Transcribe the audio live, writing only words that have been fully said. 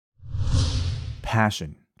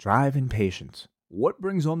passion, drive, and patience. What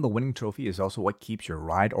brings home the winning trophy is also what keeps your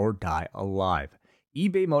ride or die alive.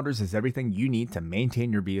 eBay Motors is everything you need to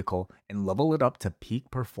maintain your vehicle and level it up to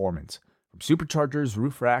peak performance. From superchargers,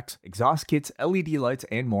 roof racks, exhaust kits, LED lights,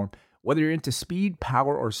 and more, whether you're into speed,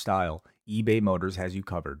 power, or style, eBay Motors has you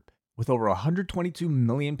covered. With over 122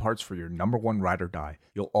 million parts for your number one ride or die,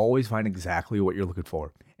 you'll always find exactly what you're looking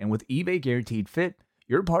for. And with eBay Guaranteed Fit,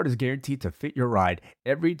 your part is guaranteed to fit your ride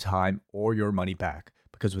every time or your money back.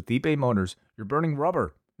 Because with eBay Motors, you're burning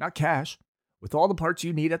rubber, not cash. With all the parts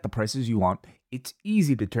you need at the prices you want, it's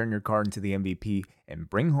easy to turn your car into the MVP and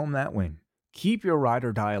bring home that win. Keep your ride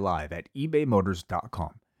or die alive at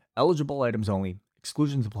ebaymotors.com. Eligible items only.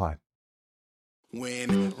 Exclusions apply.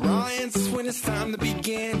 When it's time to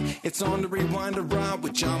begin, it's on the Rewind Around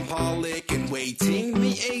with John Pollock and waiting.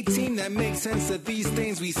 The 18 that makes sense of these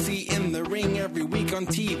things we see in the ring every week on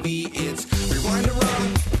TV. It's Rewind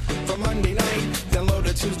Around for Monday night. Download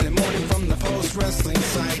it Tuesday morning from the Post Wrestling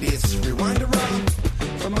site. It's Rewind Around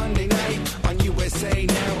for Monday night on USA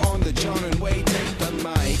Now on the John and Wade Take the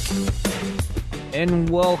Mic. And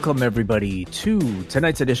welcome everybody to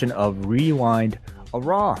tonight's edition of Rewind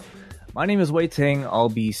Around. My name is Wei Ting. I'll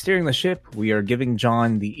be steering the ship. We are giving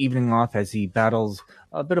John the evening off as he battles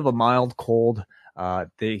a bit of a mild cold.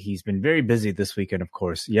 He's been very busy this weekend, of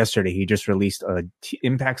course. Yesterday, he just released a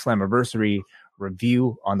Impact Slammiversary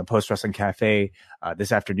review on the Post Wrestling Cafe.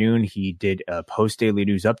 This afternoon, he did a post-daily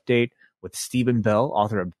news update with Stephen Bell,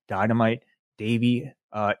 author of Dynamite, Davey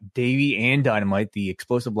and Dynamite, The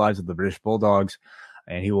Explosive Lives of the British Bulldogs.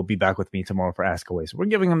 And he will be back with me tomorrow for Ask Away. So we're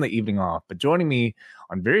giving him the evening off. But joining me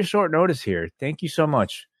on very short notice here, thank you so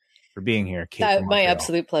much for being here, Kate. My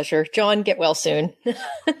absolute pleasure. John, get well soon.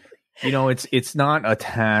 You know, it's not a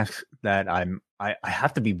task that I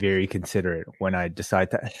have to be very considerate when I decide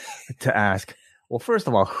to ask. Well, first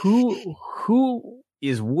of all, who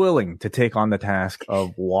is willing to take on the task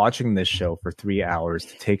of watching this show for 3 hours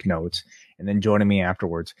to take notes and then joining me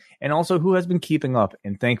afterwards? And also, who has been keeping up?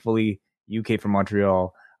 And thankfully, UK from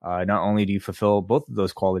Montreal, not only do you fulfill both of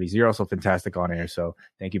those qualities, you're also fantastic on air. So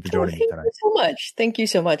thank you for joining me tonight. Thank you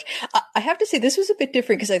so much. I have to say this was a bit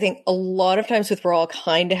different because I think a lot of times with Raw,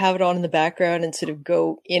 kind of have it on in the background and sort of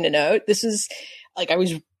go in and out. This is like I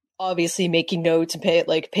was obviously making notes and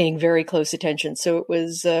paying very close attention. So it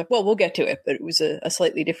was, we'll get to it, but it was a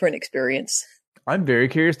slightly different experience. I'm very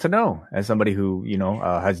curious to know, as somebody who,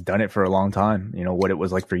 has done it for a long time, what it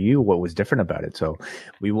was like for you, what was different about it. So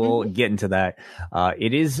we will get into that.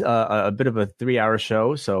 It is a bit of a 3-hour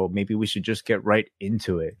show, so maybe we should just get right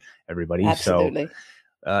into it, everybody. Absolutely.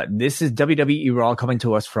 So this is WWE Raw coming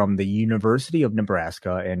to us from the University of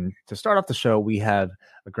Nebraska. And to start off the show, we have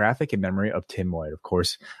a graphic in memory of Tim White, of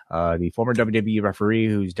course, the former WWE referee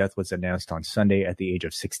whose death was announced on Sunday at the age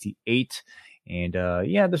of 68. And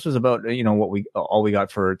this was about all we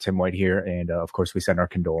got for Tim White here, and of course we send our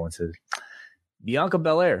condolences. Bianca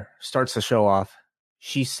Belair starts the show off.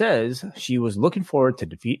 She says she was looking forward to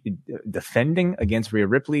defending against Rhea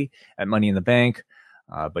Ripley at Money in the Bank,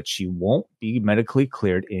 but she won't be medically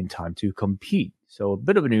cleared in time to compete. So a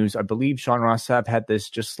bit of news. I believe Sean Ross Sapp had this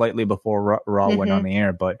just slightly before Raw went on the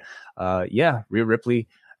air, but Rhea Ripley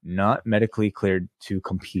not medically cleared to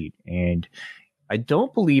compete, and I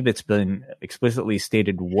don't believe it's been explicitly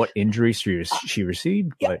stated what injury she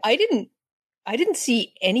received. Yeah, but I didn't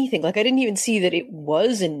see anything. Like I didn't even see that it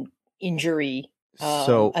was an injury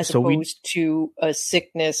as opposed to a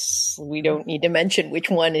sickness. We don't need to mention which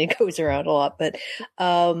one. It goes around a lot, but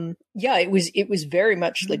it was very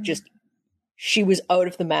much like just she was out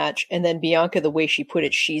of the match, and then Bianca, the way she put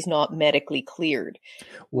it, she's not medically cleared.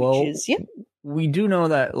 Well, which is, we do know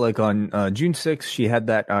that, like on June 6th, she had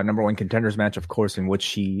that number one contenders match, of course, in which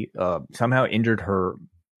she somehow injured her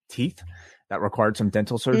teeth that required some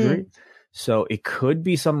dental surgery. So it could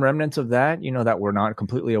be some remnants of that, that we're not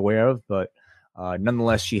completely aware of. But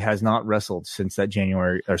nonetheless, she has not wrestled since that June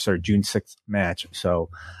 6th match.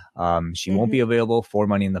 So she won't be available for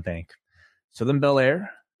Money in the Bank. So then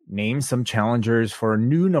Belair names some challengers for a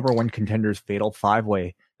new number one contenders fatal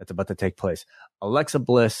 5-way that's about to take place. Alexa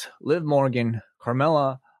Bliss, Liv Morgan,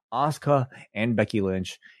 Carmella, Asuka, and Becky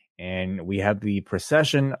Lynch. And we have the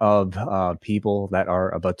procession of people that are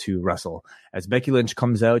about to wrestle. As Becky Lynch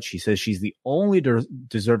comes out, she says she's the only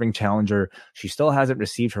deserving challenger. She still hasn't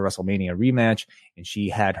received her WrestleMania rematch, and she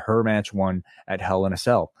had her match won at Hell in a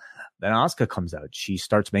Cell. Then Asuka comes out. She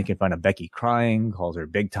starts making fun of Becky crying, calls her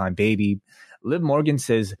big time baby. Liv Morgan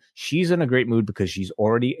says she's in a great mood because she's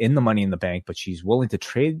already in the Money in the Bank, but she's willing to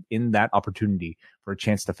trade in that opportunity for a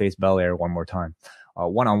chance to face Belair one more time.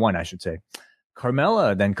 One-on-one, I should say.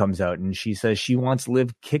 Carmella then comes out and she says she wants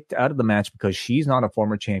Liv kicked out of the match because she's not a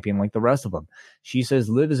former champion like the rest of them. She says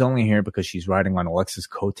Liv is only here because she's riding on Alexa's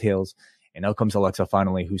coattails. And out comes Alexa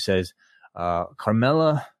finally, who says,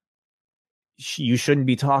 Carmella, you shouldn't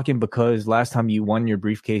be talking because last time you won your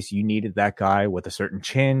briefcase, you needed that guy with a certain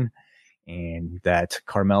chin, and that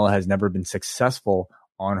Carmella has never been successful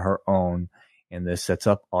on her own. And this sets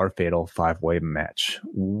up our fatal 5-way match.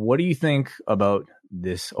 What do you think about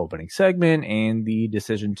this opening segment and the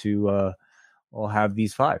decision to have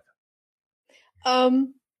these 5? I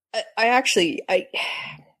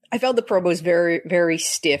found the promos very, very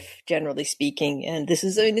stiff, generally speaking, and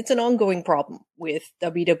it's an ongoing problem with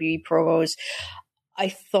WWE promos. I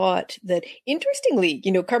thought that, interestingly,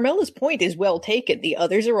 Carmella's point is well taken. The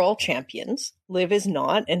others are all champions. Liv is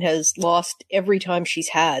not, and has lost every time she's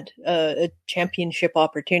had a championship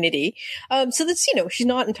opportunity. So that's, she's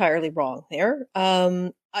not entirely wrong there.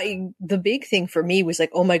 The big thing for me was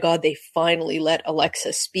like, oh my God, they finally let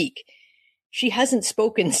Alexa speak. She hasn't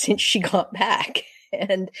spoken since she got back,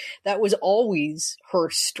 and that was always her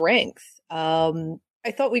strength. I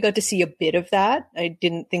thought we got to see a bit of that. I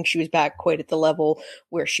didn't think she was back quite at the level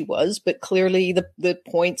where she was, but clearly the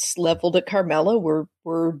points leveled at Carmella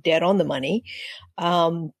were dead on the money.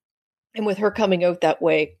 And with her coming out that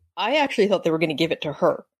way, I actually thought they were going to give it to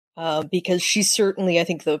her, because she's certainly, I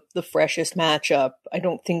think, the freshest matchup. I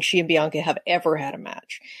don't think she and Bianca have ever had a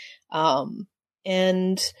match.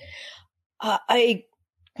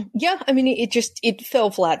 It fell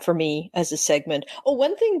flat for me as a segment. Oh,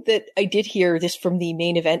 one thing that I did hear this from the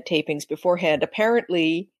main event tapings beforehand,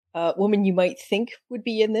 apparently a woman you might think would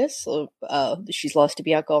be in this, she's lost to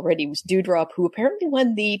Bianca already, was Doudrop, who apparently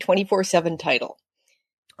won the 24/7 title.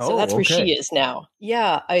 So that's where she is now.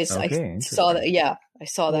 Yeah, I saw that. Yeah, I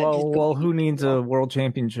saw that. Well, who needs a world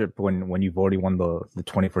championship when you've already won the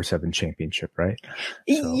 24/7 championship, right?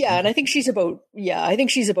 So. Yeah, and I think she's about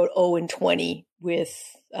 0-20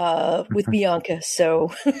 with Bianca.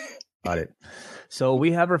 So got it. So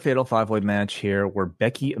we have our fatal 5-way match here, where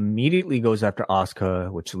Becky immediately goes after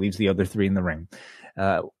Asuka, which leaves the other 3 in the ring.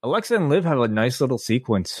 Alexa and Liv have a nice little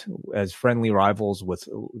sequence as friendly rivals with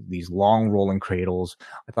these long rolling cradles.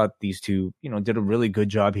 I thought these two, did a really good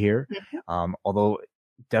job here. Mm-hmm. Although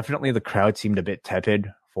definitely the crowd seemed a bit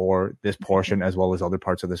tepid for this portion as well as other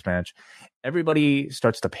parts of this match. Everybody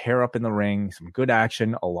starts to pair up in the ring, some good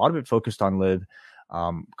action, a lot of it focused on Liv.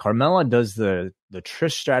 Carmella does the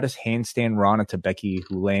Trish Stratus handstand Rana to Becky,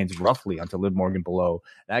 who lands roughly onto Liv Morgan below.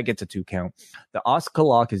 That gets a 2 count. The Asuka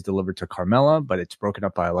lock is delivered to Carmella, but it's broken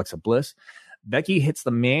up by Alexa Bliss. Becky hits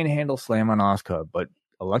the manhandle slam on Asuka, but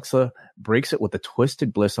Alexa breaks it with a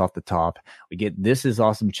twisted Bliss off the top. We get This Is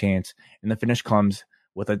Awesome chance, and the finish comes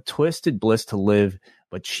with a twisted Bliss to Liv,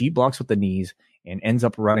 but she blocks with the knees and ends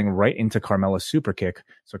up running right into Carmella's super kick.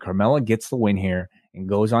 So Carmella gets the win here and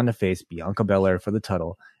goes on to face Bianca Belair for the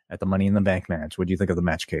title at the Money in the Bank match. What do you think of the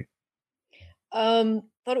match, Kate? Thought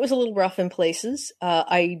it was a little rough in places.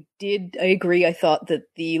 I agree. I thought that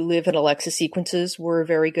the Liv and Alexa sequences were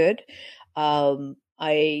very good.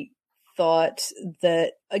 I thought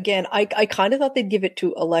that, again, I kind of thought they'd give it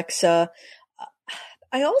to Alexa.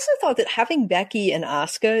 I also thought that having Becky and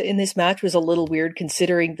Asuka in this match was a little weird,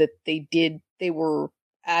 considering that they were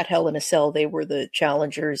at Hell in a Cell. They were the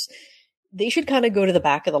challengers. They should kind of go to the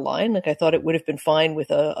back of the line. Like, I thought it would have been fine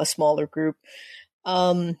with a smaller group.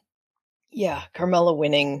 Carmella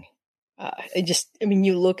winning.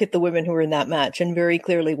 You look at the women who were in that match, and very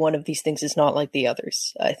clearly one of these things is not like the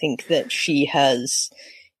others. I think that she has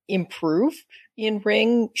improved in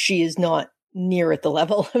ring. She is not near at the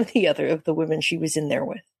level of the women she was in there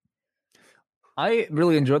with. I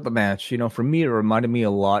really enjoyed the match. For me, it reminded me a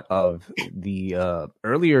lot of the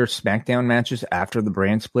earlier SmackDown matches after the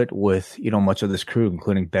brand split with, much of this crew,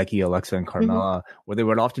 including Becky, Alexa, and Carmella, where they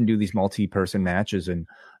would often do these multi-person matches. And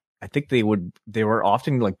I think they were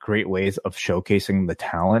often like great ways of showcasing the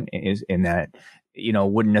talent in that,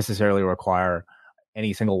 wouldn't necessarily require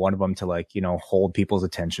any single one of them to hold people's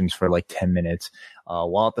attentions for 10 minutes.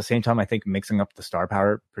 While at the same time, I think mixing up the star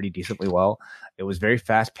power pretty decently well. It was very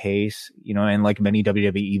fast paced, and like many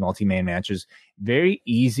WWE multi-man matches, very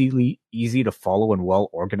easy to follow and well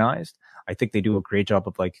organized. I think they do a great job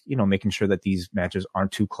of making sure that these matches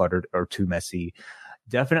aren't too cluttered or too messy.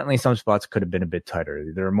 Definitely some spots could have been a bit tighter.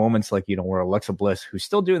 There are moments where Alexa Bliss, who's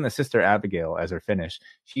still doing the Sister Abigail as her finish,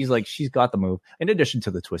 she's got the move. In addition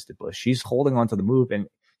to the twisted Bliss, she's holding on to the move, and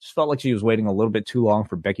just felt like she was waiting a little bit too long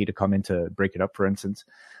for Becky to come in to break it up, for instance.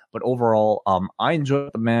 But overall, I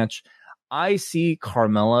enjoyed the match. I see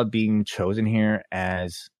Carmella being chosen here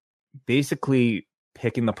as basically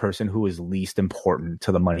picking the person who is least important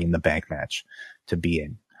to the Money in the Bank match. to be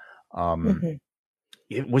in.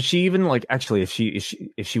 Was she even like, actually, if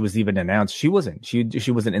she was even announced, she wasn't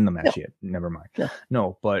in the match yet. Never mind.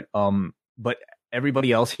 No, but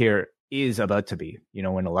everybody else here is about to be, in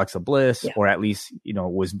Alexa Bliss, or at least,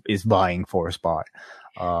 is vying for a spot.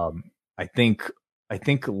 I think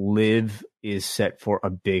Liv is set for a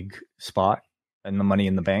big spot in the Money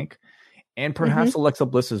in the Bank, and perhaps Alexa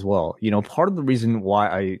Bliss as well. Part of the reason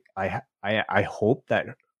why I hope that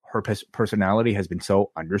her personality has been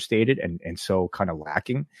so understated and so kind of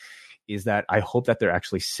lacking is that I hope that they're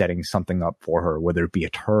actually setting something up for her, whether it be a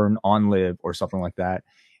turn on Liv or something like that.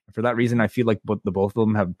 And for that reason, I feel like both of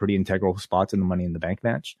them have pretty integral spots in the Money in the Bank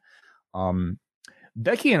match.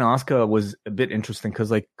 Becky and Asuka was a bit interesting because,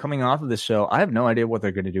 like, coming off of this show, I have no idea what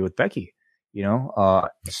they're going to do with Becky.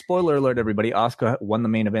 Spoiler alert, everybody, Asuka won the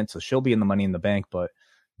main event, so she'll be in the Money in the Bank. But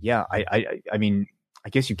yeah, I mean, I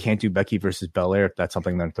guess you can't do Becky versus Belair if that's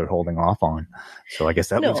something that they're holding off on. So I guess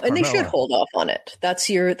that leaves Carmella. And they should hold off on it. That's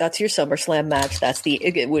your SummerSlam match. That's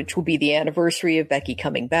which will be the anniversary of Becky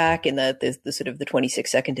coming back in the sort of the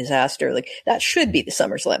 26-second disaster. Like, that should be the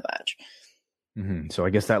SummerSlam match. So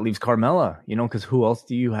I guess that leaves Carmella, because who else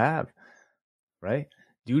do you have, right?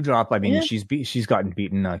 Doudrop, I mean, she's gotten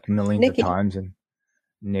beaten like millions of times, and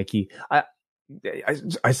Nikki, I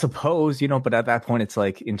suppose, but at that point, it's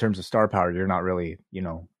like, in terms of star power, you're not really,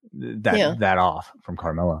 that off from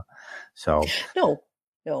Carmella. So no,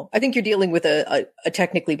 I think you're dealing with a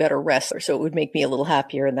technically better wrestler, so it would make me a little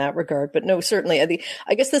happier in that regard. But no, certainly,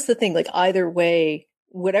 I guess that's the thing. Like, either way,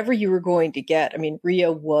 whatever you were going to get, I mean,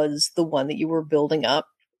 Rhea was the one that you were building up.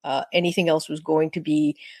 Anything else was going to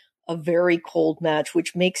be a very cold match,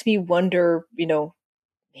 which makes me wonder,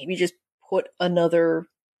 maybe just put another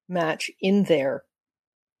match in there.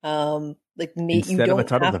 Like, you don't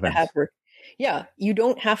have to have her. Yeah, you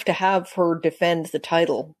don't have to have her defend the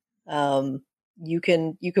title. You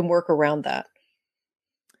can work around that.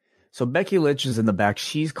 So Becky Lynch is in the back.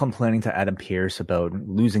 She's complaining to Adam Pearce about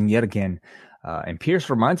losing yet again. And Pearce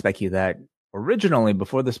reminds Becky that originally,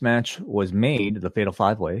 before this match was made, the Fatal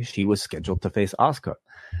 5-Way, she was scheduled to face Asuka.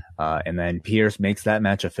 And then Pearce makes that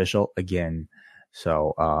match official again.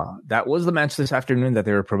 So that was the match this afternoon that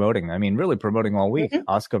they were promoting. I mean, really promoting all week,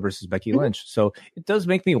 Asuka versus Becky Lynch. So it does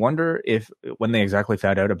make me wonder when they exactly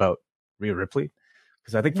found out about Rhea Ripley,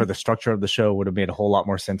 because I think for the structure of the show, it would have made a whole lot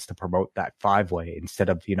more sense to promote that 5-way instead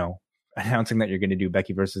of, announcing that you're going to do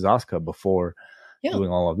Becky versus Asuka before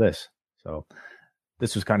doing all of this. So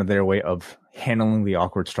this was kind of their way of handling the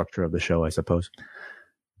awkward structure of the show, I suppose.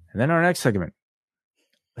 And then our next segment,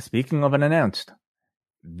 speaking of unannounced,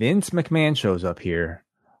 Vince McMahon shows up here.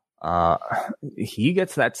 He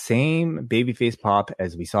gets that same babyface pop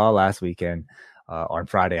as we saw last weekend, on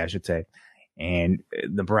Friday, I should say. And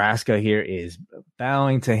Nebraska here is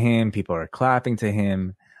bowing to him. People are clapping to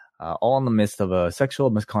him, all in the midst of a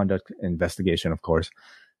sexual misconduct investigation, of course.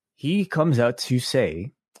 He comes out to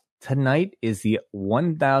say, tonight is the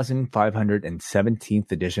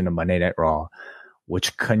 1,517th edition of Monday Night Raw,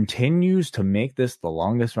 which continues to make this the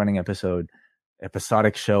longest running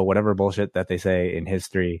episodic show, whatever bullshit that they say in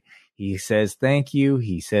history. He says, thank you.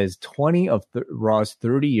 He says 20 of Raw's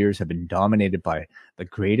 30 years have been dominated by the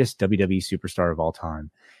greatest WWE superstar of all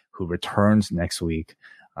time, who returns next week.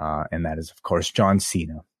 And that is, of course, John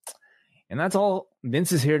Cena. And that's all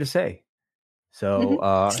Vince is here to say. So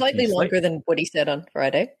slightly longer than what he said on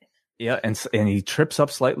Friday. Yeah, and he trips up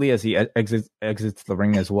slightly as he exits the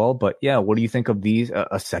ring as well. But yeah, what do you think of these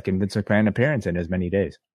a second Vince McMahon appearance in as many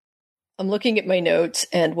days? I'm looking at my notes,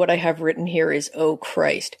 and what I have written here is, oh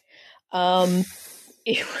Christ.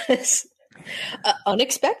 It was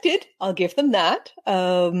unexpected. I'll give them that.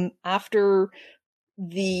 After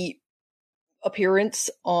the appearance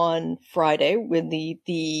on Friday, when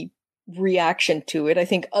the reaction to it, I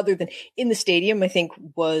think, other than in the stadium, I think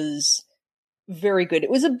was very good.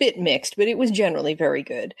 It was a bit mixed, but it was generally very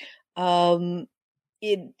good. I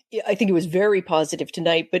think it was very positive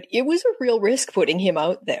tonight, but it was a real risk putting him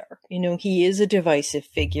out there. He is a divisive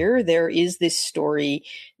figure. There is this story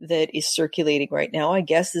that is circulating right now. I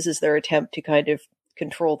guess this is their attempt to kind of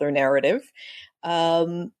control their narrative.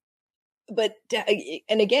 And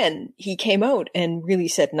again, he came out and really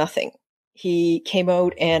said nothing. He came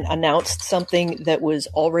out and announced something that was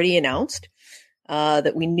already announced,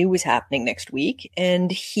 that we knew was happening next week.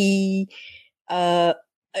 And he, I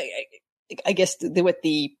guess the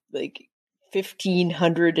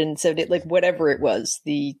 1,570, like whatever it was,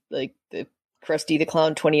 the Krusty the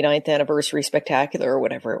Clown 29th anniversary spectacular or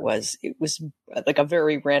whatever it was like a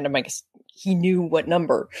very random, I guess he knew what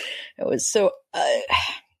number it was. So,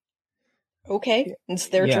 okay, it's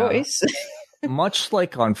their choice. much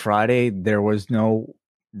like on Friday, there was no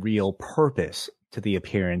real purpose to the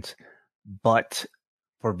appearance, but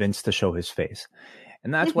for Vince to show his face.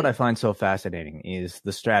 And that's what I find so fascinating is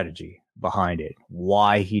the strategy behind it,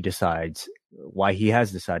 why he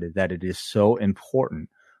has decided that it is so important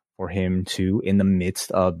for him to, in the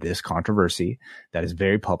midst of this controversy that is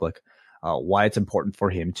very public, why it's important for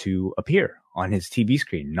him to appear on his TV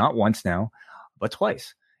screen, not once now, but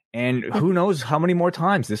twice. And who knows how many more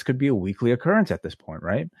times. This could be a weekly occurrence at this point,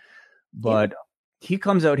 right? But he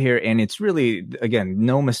comes out here and it's really, again,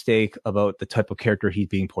 no mistake about the type of character he's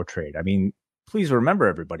being portrayed. I mean, please remember,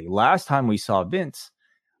 everybody, last time we saw Vince,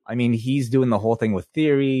 I mean, he's doing the whole thing with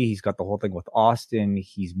Theory. He's got the whole thing with Austin.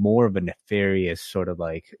 He's more of a nefarious sort of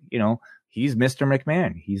like, he's Mr.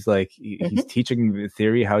 McMahon. He's like, he's teaching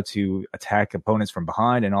Theory how to attack opponents from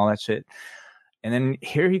behind and all that shit. And then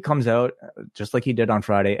here he comes out, just like he did on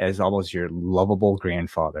Friday, as almost your lovable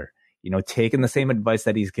grandfather, taking the same advice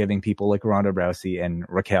that he's giving people like Ronda Rousey and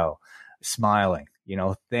Raquel, smiling,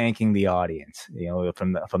 thanking the audience,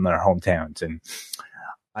 from their hometowns. And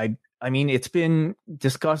I mean, it's been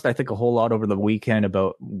discussed, I think, a whole lot over the weekend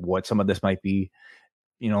about what some of this might be.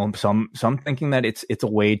 Some thinking that it's a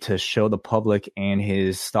way to show the public and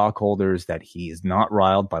his stockholders that he is not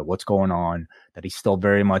riled by what's going on, that he's still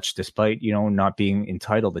very much, despite, not being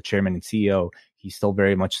entitled the chairman and CEO, he's still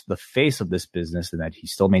very much the face of this business, and that he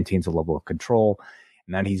still maintains a level of control,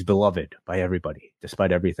 and that he's beloved by everybody,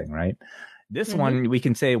 despite everything, right? This one, we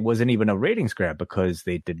can say, wasn't even a ratings grab because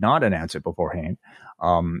they did not announce it beforehand.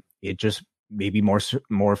 It just maybe more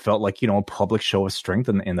felt like, a public show of strength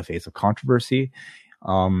in the face of controversy.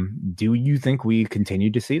 Do you think we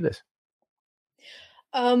continue to see this?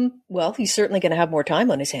 Well, he's certainly going to have more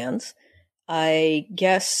time on his hands. I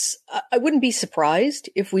guess I wouldn't be surprised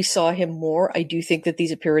if we saw him more. I do think that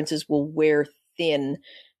these appearances will wear thin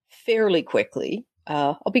fairly quickly.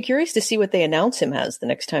 I'll be curious to see what they announce him as the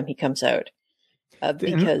next time he comes out. But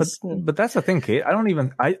that's the thing, Kate. I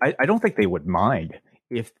don't think they would mind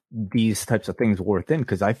if these types of things were thin,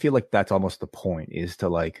 because I feel like that's almost the point, is to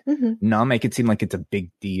like not make it seem like it's a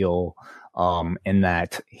big deal, and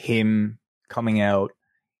that him coming out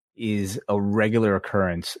is a regular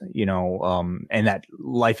occurrence, and that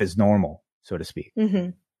life is normal, so to speak.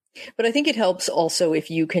 But I think it helps also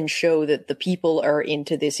if you can show that the people are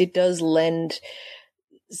into this. It does lend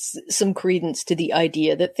some credence to the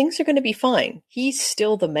idea that things are going to be fine. He's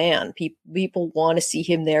still the man. People want to see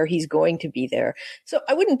him there. He's going to be there. So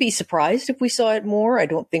I wouldn't be surprised if we saw it more. I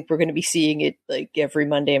don't think we're going to be seeing it like every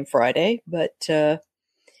Monday and Friday, but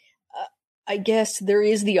I guess there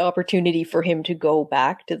is the opportunity for him to go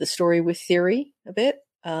back to the story with Theory a bit.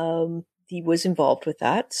 He was involved with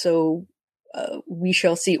that. So we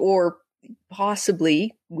shall see, or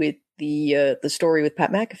possibly with the story with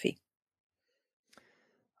Pat McAfee.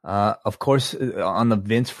 Of course, on the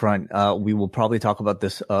Vince front, we will probably talk about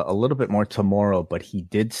this a little bit more tomorrow, but he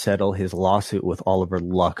did settle his lawsuit with Oliver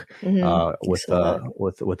Luck,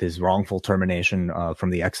 with his wrongful termination, from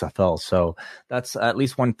the XFL. So that's at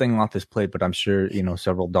least one thing off his plate, but I'm sure,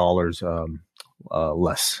 several dollars,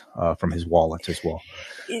 less, from his wallet as well.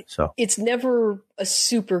 It's never a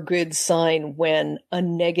super good sign when a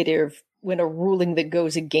ruling that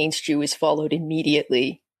goes against you is followed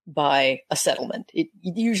immediately by a settlement. It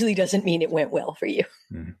usually doesn't mean it went well for you.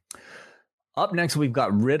 Up next, we've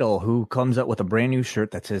got Riddle, who comes out with a brand new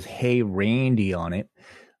shirt that says, "Hey, Randy" on it.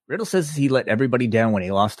 Riddle says he let everybody down when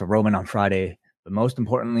he lost to Roman on Friday, but most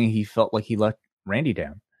importantly, he felt like he let Randy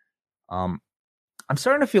down. I'm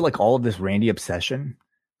starting to feel like all of this Randy obsession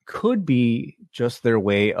could be just their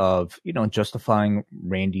way of, justifying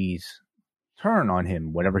Randy's turn on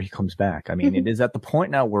him whenever he comes back. I mean, it is at the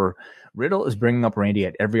point now where Riddle is bringing up Randy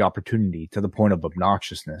at every opportunity, to the point of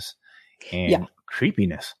obnoxiousness and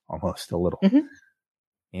creepiness, almost a little.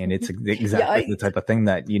 And it's exactly the type of thing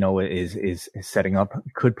that, is setting up,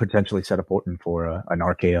 could potentially set up Orton for an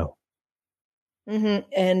RKO.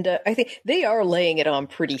 And I think they are laying it on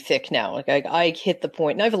pretty thick now. Like I hit the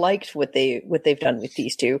point, and I've liked what they've done with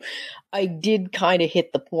these two. I did kind of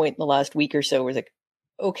hit the point in the last week or so where it's like,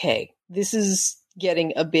 okay, this is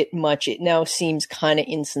getting a bit much. It now seems kind of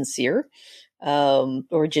insincere,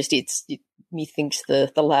 or just methinks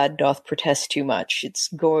the lad doth protest too much.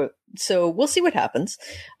 So we'll see what happens.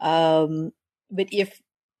 But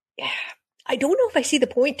I don't know if I see the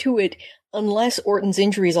point to it, unless Orton's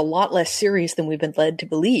injury is a lot less serious than we've been led to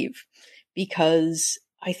believe, because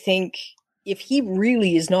I think if he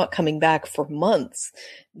really is not coming back for months,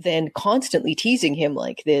 then constantly teasing him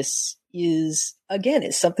like this is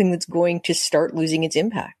something that's going to start losing its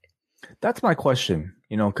impact. That's my question.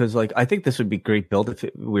 because like I think this would be great build if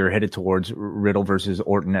we were headed towards Riddle versus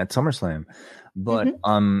Orton at SummerSlam. But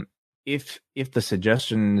if the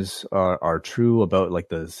suggestions are true about like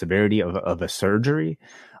the severity of a surgery,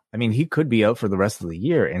 I mean, he could be out for the rest of the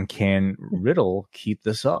year. And can Riddle keep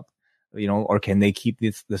this up? Or can they keep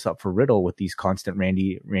this up for Riddle with these constant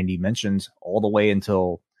Randy mentions all the way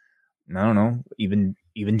until, I don't know, even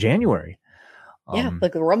January?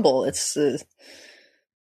 Like the Rumble. It's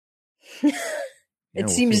it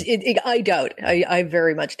seems. I doubt. I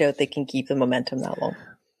very much doubt they can keep the momentum that long.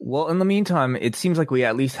 Well, in the meantime, it seems like we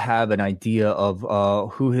at least have an idea of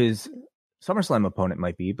who his SummerSlam opponent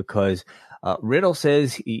might be, because Riddle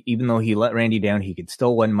says even though he let Randy down, he could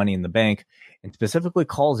still win Money in the Bank, and specifically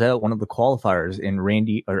calls out one of the qualifiers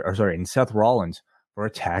in Seth Rollins for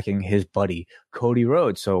attacking his buddy Cody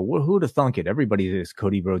Rhodes. So who'd have thunk it? Everybody is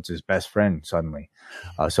Cody Rhodes' best friend suddenly.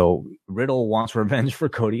 So Riddle wants revenge for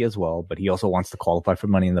Cody as well, but he also wants to qualify for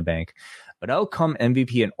Money in the Bank. But out come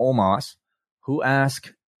MVP and Omos, who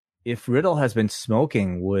ask if Riddle has been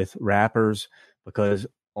smoking with rappers because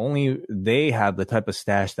only they have the type of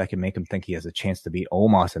stash that can make him think he has a chance to beat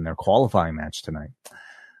Omos in their qualifying match tonight.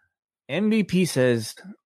 MVP says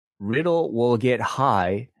Riddle will get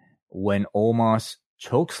high when Omos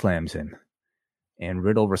chokeslams him. And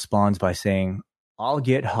Riddle responds by saying, I'll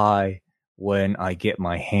get high when I get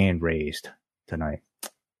my hand raised tonight.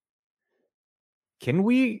 Can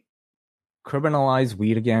we criminalize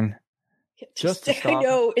weed again? Just to stop? I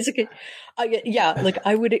know it's okay. Like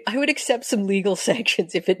I would accept some legal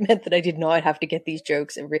sanctions if it meant that I did not have to get these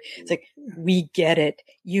jokes it's like, we get it.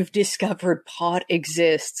 You've discovered pot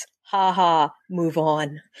exists. Ha ha. Move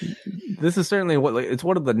on. This is certainly it's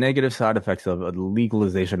one of the negative side effects of the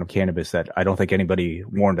legalization of cannabis that I don't think anybody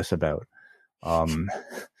warned us about.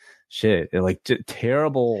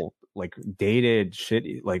 Terrible, like dated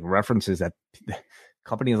shit, like references that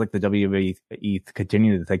companies like the WWE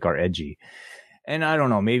continue to think are edgy. And I don't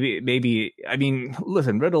know, maybe, I mean,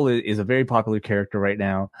 listen, Riddle is a very popular character right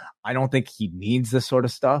now. I don't think he needs this sort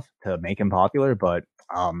of stuff to make him popular, but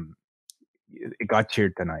it got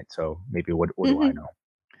cheered tonight. So maybe what do I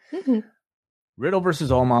know? Riddle versus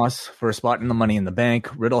Omos for a spot in the Money in the Bank.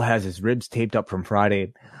 Riddle has his ribs taped up from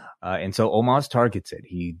Friday. And so Omos targets it.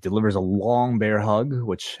 He delivers a long bear hug,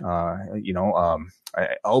 which,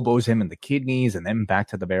 elbows him in the kidneys and then back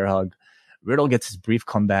to the bear hug. Riddle gets his brief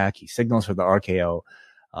comeback. He signals for the RKO,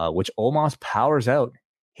 which Omos powers out,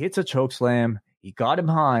 hits a choke slam. He got him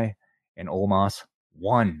high, and Omos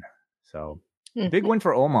won. So big win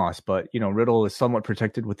for Omos, but, Riddle is somewhat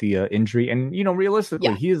protected with the injury. And,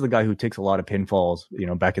 realistically, he is the guy who takes a lot of pinfalls,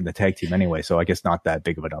 back in the tag team anyway. So I guess not that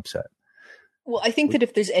big of an upset. Well, I think that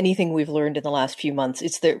if there's anything we've learned in the last few months,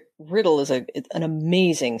 it's that Riddle is an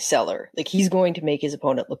amazing seller. Like, he's going to make his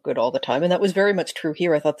opponent look good all the time. And that was very much true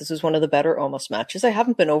here. I thought this was one of the better Omos matches. I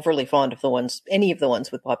haven't been overly fond of any of the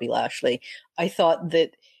ones with Bobby Lashley. I thought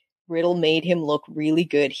that Riddle made him look really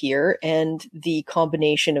good here. And the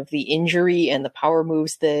combination of the injury and the power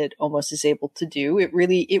moves that Omos is able to do,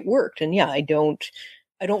 it worked. And yeah, I don't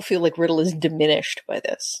feel like Riddle is diminished by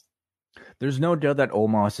this. There's no doubt that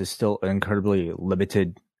Omos is still an incredibly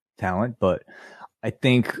limited talent, but I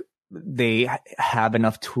think they have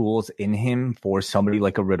enough tools in him for somebody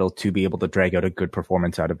like a Riddle to be able to drag out a good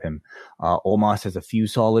performance out of him. Omos has a few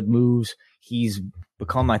solid moves. He's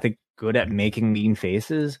become, I think, good at making mean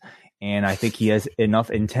faces, and I think he has enough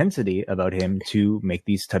intensity about him to make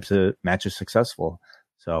these types of matches successful.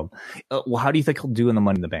 So, how do you think he'll do in the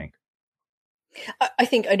Money in the Bank?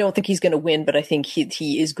 I don't think he's going to win, but I think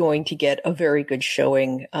he is going to get a very good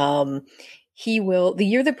showing. He will. The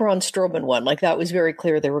year that Braun Strowman won, like, that was very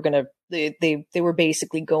clear. They were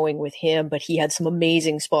basically going with him, but he had some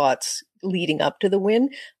amazing spots leading up to the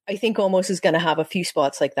win. I think Omos is going to have a few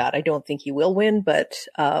spots like that. I don't think he will win, but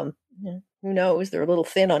who knows? They're a little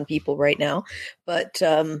thin on people right now. But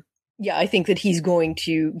I think that he's going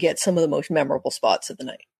to get some of the most memorable spots of the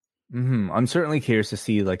night. I'm certainly curious to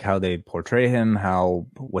see like how they portray him,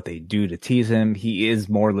 what they do to tease him. He is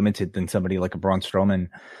more limited than somebody like a Braun Strowman,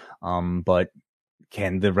 but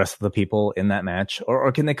can the rest of the people in that match, or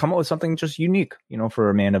can they come up with something just unique, for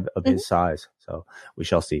a man of his size? So we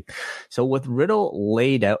shall see. So with Riddle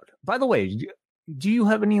laid out, by the way, do you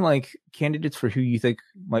have any like candidates for who you think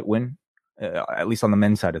might win, at least on the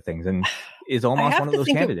men's side of things? And is Omos one of those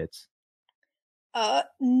candidates?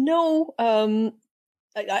 No.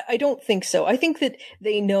 I don't think so. I think that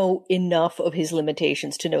they know enough of his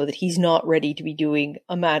limitations to know that he's not ready to be doing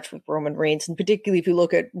a match with Roman Reigns. And particularly if you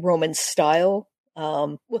look at Roman's style,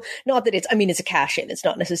 not that it's a cash in. It's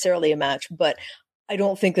not necessarily a match, but I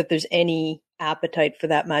don't think that there's any appetite for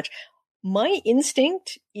that match. My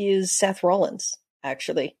instinct is Seth Rollins,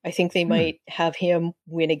 actually. I think they might have him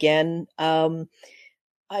win again.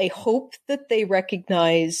 I hope that they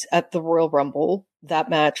recognize at the Royal Rumble that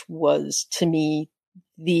match was, to me,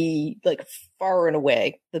 the far and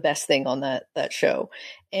away the best thing on that show,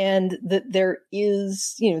 and that there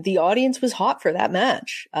is, the audience was hot for that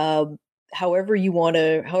match. However you want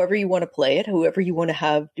to play it, whoever you want to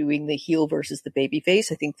have doing the heel versus the baby face,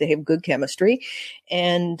 I think they have good chemistry,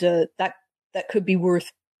 and that could be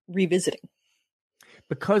worth revisiting.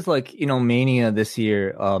 Because Mania this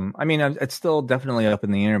year, it's still definitely up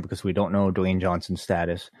in the air because we don't know Dwayne Johnson's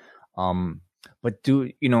status. But it's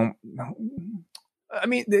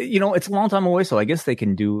a long time away, so I guess they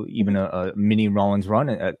can do even a mini Rollins run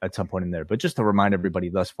at some point in there. But just to remind everybody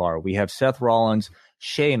thus far, we have Seth Rollins,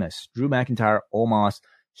 Sheamus, Drew McIntyre, Omos,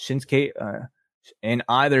 Shinsuke, and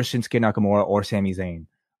either Shinsuke Nakamura or Sami Zayn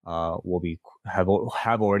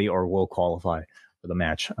have already or will qualify for the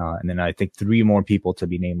match. And then I think 3 more people to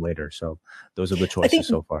be named later. So those are the choices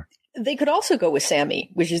so far. They could also go with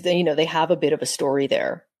Sami, which is they have a bit of a story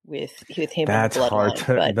there with him. That's hard.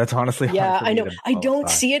 That's honestly hard. Yeah, I know. I don't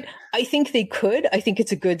see it. I think they could. I think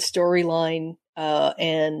it's a good storyline.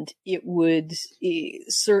 And it would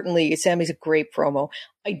certainly, Sammy's a great promo.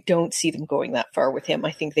 I don't see them going that far with him.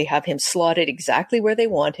 I think they have him slotted exactly where they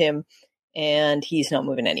want him, and he's not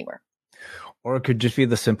moving anywhere. Or it could just be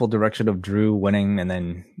the simple direction of Drew winning and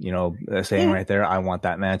then, saying right there, I want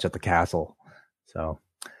that match at the castle. So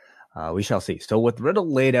we shall see. So with Riddle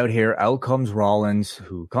laid out here, out comes Rollins,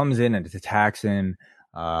 who comes in and attacks him.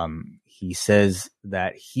 He says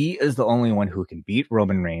that he is the only one who can beat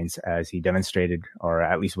Roman Reigns, as he demonstrated, or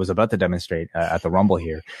at least was about to demonstrate at the Rumble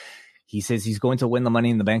here. He says he's going to win the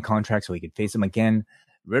Money in the Bank contract so he can face him again.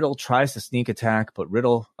 Riddle tries to sneak attack, but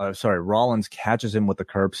Rollins catches him with the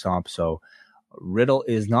curb stomp. So Riddle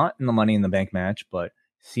is not in the Money in the Bank match, but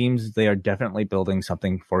seems they are definitely building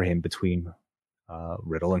something for him between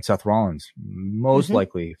Riddle and Seth Rollins, most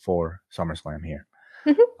likely for SummerSlam here.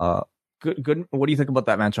 Good. What do you think about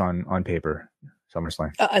that match on paper,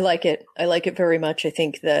 SummerSlam? I like it. I like it very much. I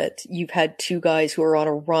think that you've had 2 guys who are on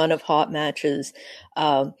a run of hot matches.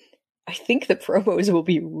 I think the promos will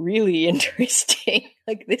be really interesting.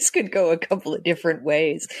 This could go a couple of different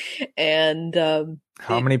ways. And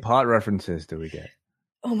how many pot references do we get?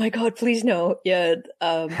 Oh my God, please no. Yeah.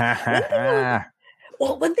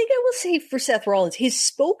 One thing I will say for Seth Rollins, his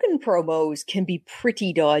spoken promos can be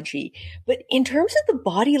pretty dodgy, but in terms of the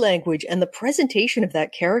body language and the presentation of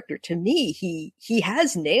that character, to me, he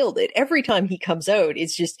has nailed it. Every time he comes out,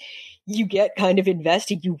 it's just, you get kind of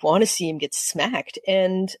invested. You want to see him get smacked.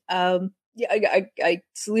 And, I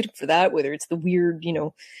salute him for that, whether it's the weird,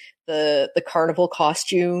 the carnival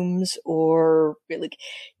costumes, or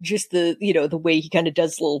just the way he kind of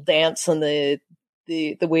does a little dance on the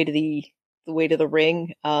way to the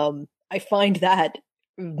ring. I find that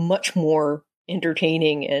much more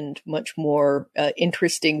entertaining and much more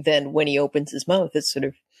interesting than when he opens his mouth. It's sort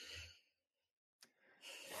of.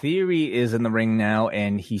 Theory is in the ring now,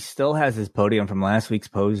 and he still has his podium from last week's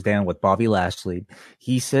pose down with Bobby Lashley.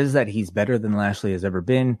 He says that he's better than Lashley has ever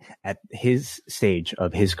been at his stage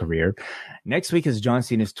of his career. Next week is John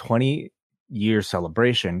Cena's 20-year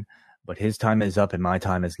celebration, but his time is up and my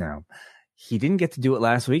time is now. He didn't get to do it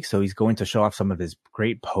last week, so he's going to show off some of his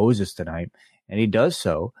great poses tonight, and he does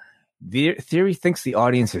so. Theory thinks the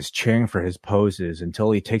audience is cheering for his poses until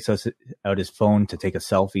he takes out his phone to take a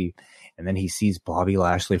selfie, and then he sees Bobby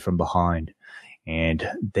Lashley from behind, and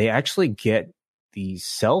they actually get the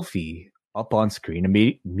selfie up on screen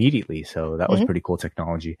immediately. So that was pretty cool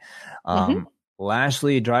technology.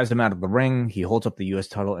 Lashley drives him out of the ring. He holds up the U.S.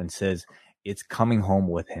 title and says it's coming home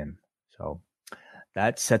with him. So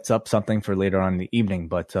that sets up something for later on in the evening.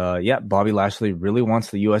 But Bobby Lashley really wants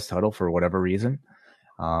the U.S. title for whatever reason.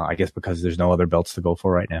 I guess because there's no other belts to go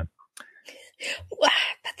for right now. But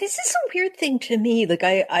this is a weird thing to me.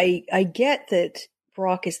 I get that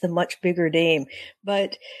Brock is the much bigger name,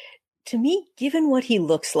 but to me, given what he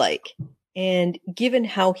looks like and given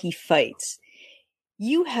how he fights,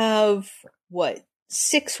 you have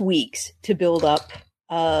 6 weeks to build up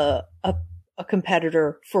a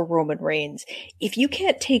competitor for Roman Reigns. If you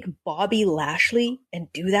can't take Bobby Lashley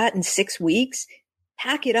and do that in 6 weeks,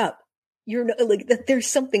 pack it up. You're there's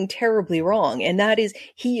something terribly wrong. And that is,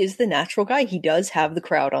 he is the natural guy. He does have the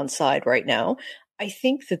crowd on side right now. I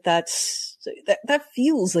think that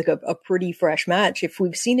feels like a pretty fresh match. If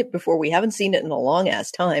we've seen it before, we haven't seen it in a long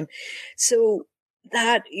ass time. So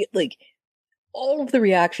that, all of the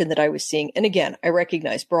reaction that I was seeing, and again, I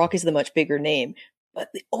recognize Brock is the much bigger name, but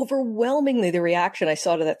overwhelmingly the reaction I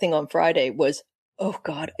saw to that thing on Friday was, oh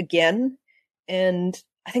God, again. And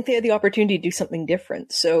I think they had the opportunity to do something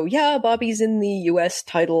different. So yeah, Bobby's in the US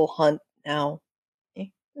title hunt now.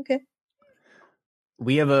 Okay.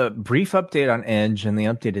 We have a brief update on Edge, and the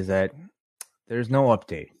update is that there's no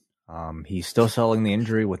update. He's still selling the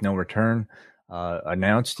injury with no return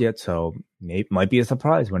announced yet, so it might be a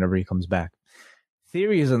surprise whenever he comes back.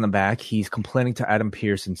 Theory is in the back. He's complaining to Adam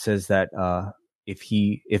Pearce and says that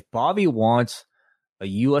if Bobby wants a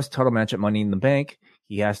U.S. title match at Money in the Bank,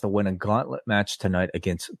 he has to win a gauntlet match tonight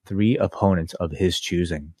against 3 opponents of his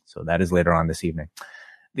choosing. So that is later on this evening.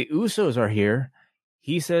 The Usos are here.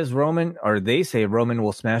 He says they say Roman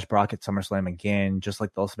will smash Brock at SummerSlam again, just like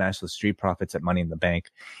they'll smash the Street Profits at Money in the Bank.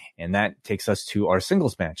 And that takes us to our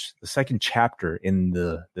singles match, the second chapter in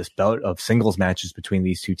this bout of singles matches between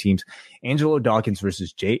these two teams. Angelo Dawkins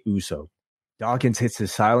versus Jey Uso. Dawkins hits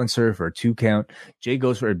his silencer for a 2 count. Jey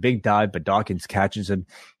goes for a big dive, but Dawkins catches him,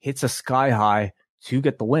 hits a Sky High to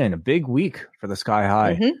get the win. A big week for the Sky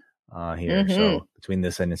High. Mm-hmm. Here. Mm-hmm. So between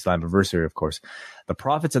this and its anniversary, of course, the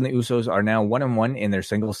Profits and the Usos are now 1-1 in their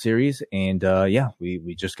singles series. And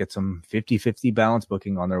we just get some 50-50 balance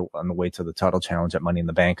booking on the way to the title challenge at Money in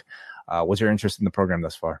the Bank. What's your interest in the program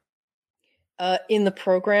thus far? In the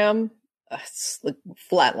program, it's like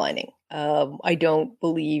flatlining. I don't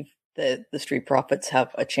believe that the Street Profits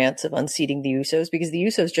have a chance of unseating the Usos because the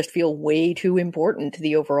Usos just feel way too important to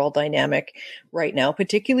the overall dynamic right now,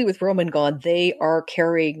 particularly with Roman gone. They are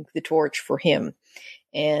carrying the torch for him.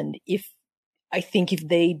 And if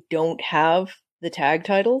they don't have the tag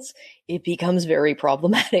titles, it becomes very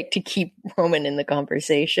problematic to keep Roman in the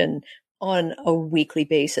conversation on a weekly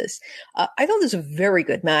basis. I thought this was a very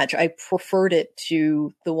good match. I preferred it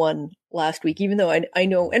to the one last week, even though I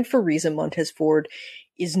know, and for reason, Montez Ford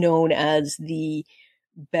is known as the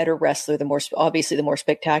better wrestler, the more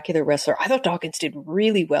spectacular wrestler. I thought Dawkins did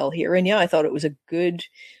really well here. And yeah, I thought it was a good,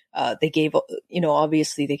 they gave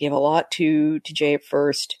a lot to Jey at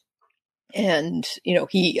first. And,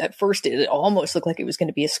 at first it almost looked like it was going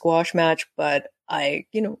to be a squash match, but I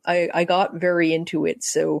got very into it.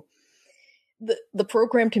 So the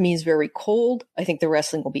program to me is very cold. I think the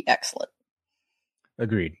wrestling will be excellent.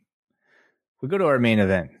 Agreed. We go to our main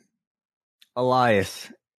event.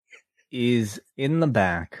 Elias is in the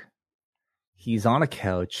back. He's on a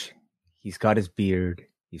couch. He's got his beard.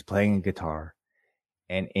 He's playing a guitar.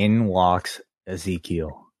 And in walks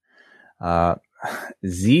Ezekiel.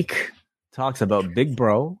 Zeke talks about Big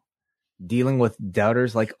Bro, dealing with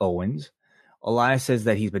doubters like Owens. Elias says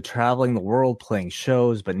that he's been traveling the world playing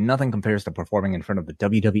shows, but nothing compares to performing in front of the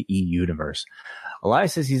WWE Universe.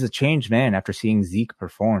 Elias says he's a changed man after seeing Zeke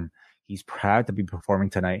perform. He's proud to be performing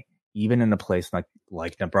tonight, even in a place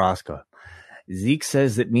like Nebraska. Zeke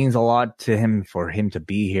says it means a lot to him for him to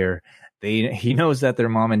be here. He knows that their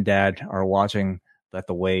mom and dad are watching that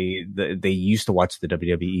the way they used to watch the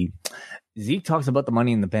WWE. Zeke talks about the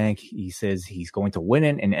Money in the Bank. He says he's going to win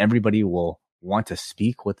it and everybody will want to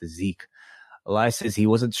speak with Zeke. Elias says he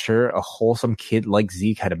wasn't sure a wholesome kid like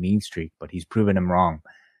Zeke had a mean streak, but he's proven him wrong.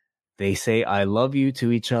 They say I love you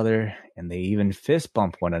to each other and they even fist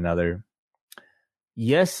bump one another.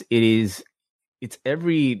 Yes, it is. It's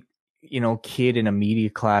every, kid in a media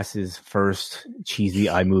class's first cheesy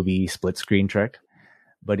iMovie split screen trick,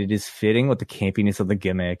 but it is fitting with the campiness of the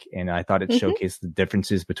gimmick. And I thought it showcased the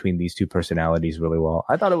differences between these two personalities really well.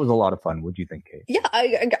 I thought it was a lot of fun. What do you think, Kate? Yeah,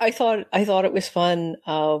 I thought it was fun.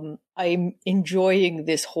 I'm enjoying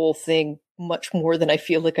this whole thing much more than I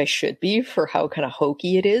feel like I should be for how kind of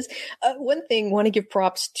hokey it is. One thing, want to give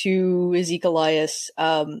props to Ezekiel Elias.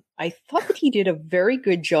 I thought that he did a very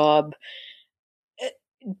good job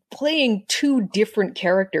playing two different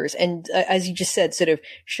characters and as you just said, sort of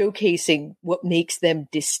showcasing what makes them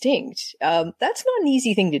distinct. That's not an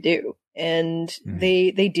easy thing to do. And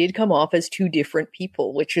they did come off as two different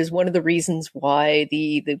people, which is one of the reasons why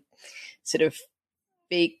the sort of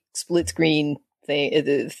fake split screen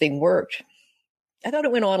thing worked. I thought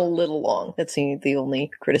it went on a little long. That's the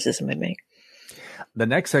only criticism I'd make. The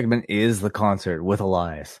next segment is the concert with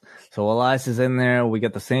Elias. So Elias is in there. We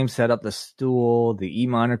get the same setup, the stool, the E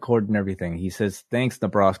minor chord and everything. He says, thanks,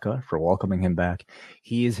 Nebraska, for welcoming him back.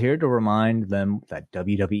 He is here to remind them that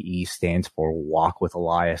WWE stands for Walk with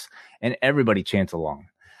Elias, and everybody chants along.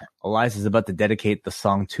 Elias is about to dedicate the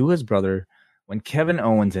song to his brother when Kevin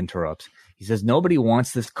Owens interrupts. He says, nobody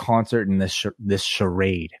wants this concert and this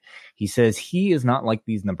charade. He says he is not like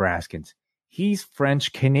these Nebraskans. He's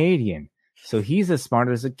French Canadian. So he's as smart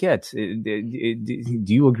as it gets. Do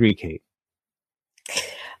you agree, Kate?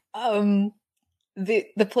 The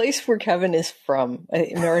place where Kevin is from,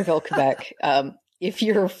 Marieville, Quebec, if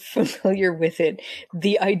you're familiar with it,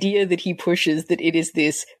 the idea that he pushes that it is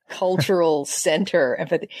this cultural center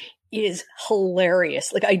is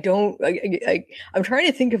hilarious. Like I'm trying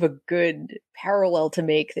to think of a good parallel to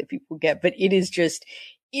make that people get, but it is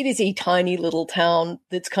a tiny little town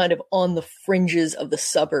that's kind of on the fringes of the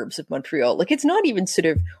suburbs of Montreal. Like it's not even sort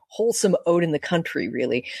of wholesome out in the country,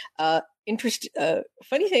 really.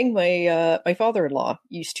 Funny thing, my father-in-law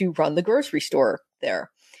used to run the grocery store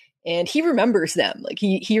there, and he remembers them. Like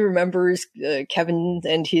he remembers Kevin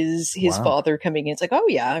and his Wow. father coming in. It's like, oh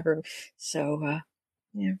yeah, so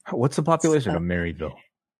yeah. What's the population of Maryville?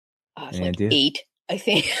 It's like idea? 8. I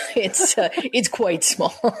think it's quite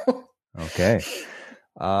small. Okay.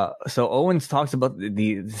 So Owens talks about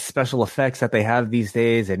the special effects that they have these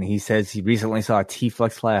days, and he says he recently saw a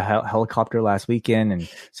T-Flex fly a helicopter last weekend, and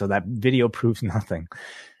so that video proves nothing.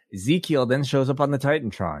 Ezekiel then shows up on the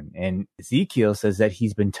Titantron, and Ezekiel says that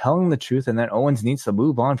he's been telling the truth and that Owens needs to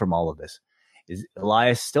move on from all of this.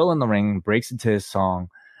 Elias, still in the ring, breaks into his song.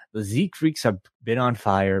 The Zeke Freaks have been on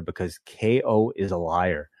fire because KO is a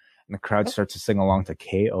liar, and the crowd starts to sing along to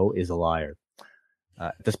KO is a liar.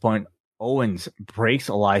 At this point, Owens breaks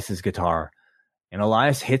Elias's guitar, and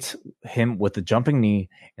Elias hits him with the jumping knee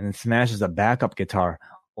and then smashes a backup guitar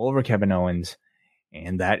over Kevin Owens,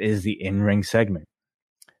 and that is the in-ring segment.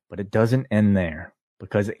 But it doesn't end there,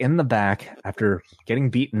 because in the back, after getting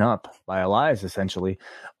beaten up by Elias, essentially,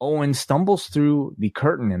 Owens stumbles through the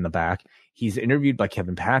curtain in the back. He's interviewed by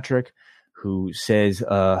Kevin Patrick, who says,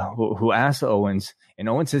 who asks Owens, and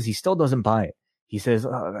Owens says he still doesn't buy it. He says,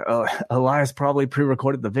 Elias probably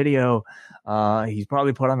pre-recorded the video. He's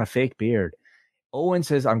probably put on a fake beard. Owens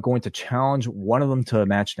says, I'm going to challenge one of them to a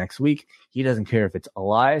match next week. He doesn't care if it's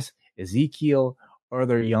Elias, Ezekiel, or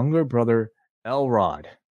their younger brother, Elrod.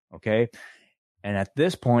 Okay? And at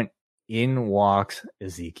this point, in walks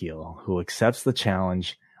Ezekiel, who accepts the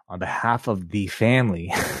challenge on behalf of the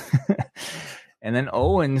family. And then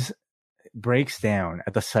Owens breaks down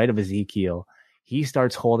at the sight of Ezekiel. He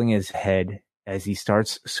starts holding his head as he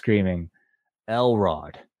starts screaming,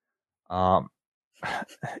 Elrod.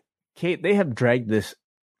 Kate, they have dragged this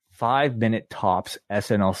 5-minute tops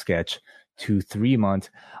SNL sketch to 3 months.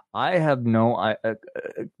 I have no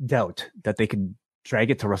doubt that they could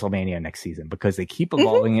drag it to WrestleMania next season, because they keep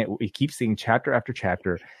evolving it. We keep seeing chapter after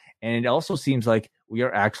chapter. And it also seems like we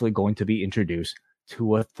are actually going to be introduced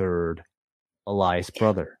to a third Elias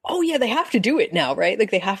brother. Oh yeah, they have to do it now, right?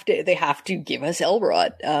 Like they have to give us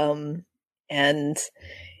Elrod. And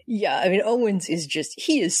yeah, I mean, Owens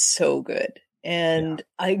he is so good. And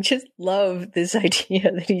yeah. I just love this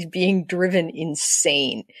idea that he's being driven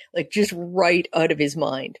insane, like just right out of his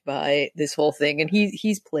mind by this whole thing. And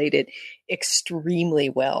he's played it extremely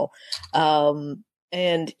well. And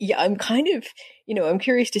yeah, I'm kind of, I'm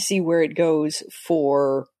curious to see where it goes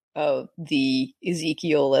for the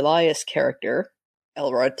Ezekiel Elias character,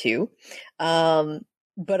 Elrod too.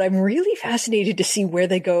 But I'm really fascinated to see where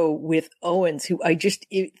they go with Owens, who I just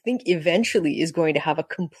think eventually is going to have a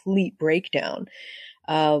complete breakdown.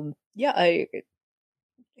 It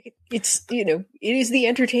is the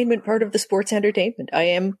entertainment part of the sports entertainment.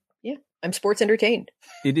 I'm sports entertained.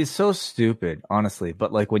 It is so stupid, honestly.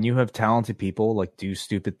 But like when you have talented people like do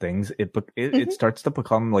stupid things, it starts to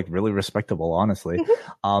become like really respectable, honestly.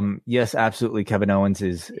 Yes, absolutely. Kevin Owens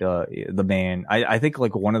is the man. I think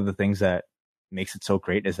like one of the things that makes it so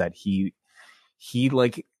great is that he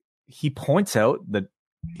points out that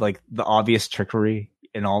like the obvious trickery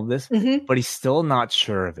in all of this, but he's still not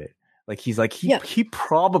sure of it. Like he's like he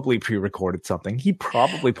probably pre-recorded something. He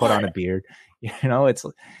probably put on a beard. And that's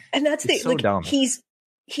so like, dumb.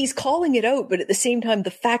 He's calling it out, but at the same time,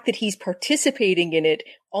 the fact that he's participating in it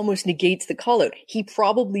almost negates the call out. He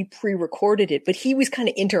probably pre-recorded it, but he was kind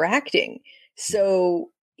of interacting.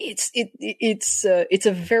 So it's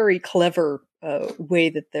a very clever way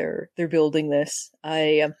that they're building this.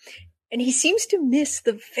 And he seems to miss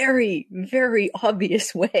the very, very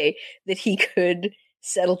obvious way that he could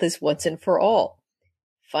settle this once and for all.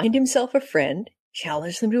 Find himself a friend,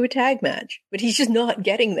 challenge them to a tag match, but he's just not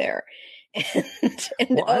getting there.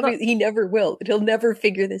 And he never will. He'll never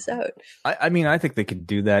figure this out. I mean, I think they could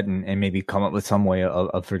do that and maybe come up with some way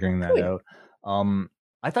of figuring that out.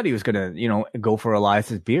 I thought he was going to, go for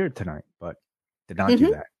Elias's beard tonight, but did not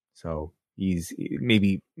do that. So he's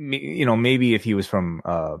maybe if he was from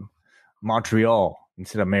Montreal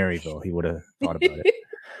instead of Maryville, he would have thought about it.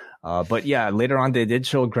 But yeah, later on they did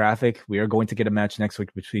show a graphic. We are going to get a match next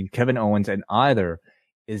week between Kevin Owens and either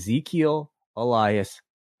Ezekiel, Elias,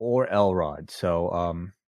 or Elrod. So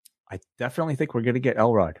I definitely think we're going to get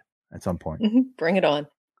Elrod at some point. Bring it on.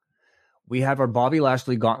 We have our Bobby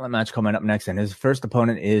Lashley gauntlet match coming up next, and his first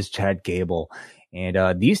opponent is Chad Gable. And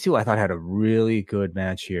these two, I thought, had a really good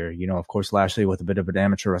match here. You know, of course, Lashley with a bit of an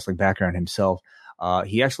amateur wrestling background himself.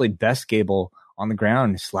 He actually best Gable on the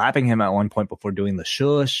ground, slapping him at one point before doing the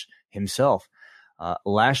shush himself.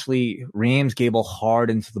 Lashley rams Gable hard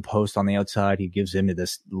into the post on the outside. He gives him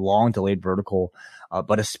this long delayed vertical,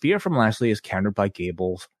 but a spear from Lashley is countered by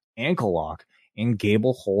Gable's ankle lock, and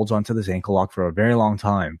Gable holds onto this ankle lock for a very long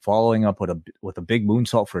time, following up with a big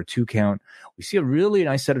moonsault for a 2 count. We see a really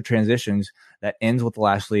nice set of transitions that ends with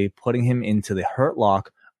Lashley putting him into the hurt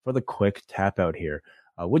lock for the quick tap out here.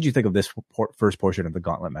 What do you think of this first portion of the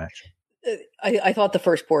gauntlet match? I thought the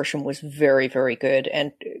first portion was very, very good,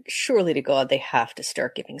 and surely to God they have to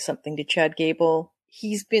start giving something to Chad Gable.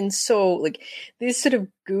 He's been so, like, this sort of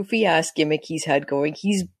goofy ass gimmick he's had going.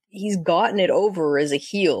 He's gotten it over as a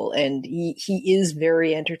heel, and he is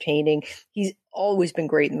very entertaining. He's always been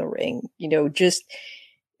great in the ring. You know, just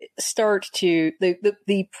start to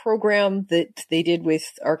the program that they did with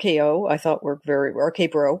RKO, I thought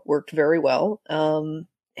RK Bro worked very well. And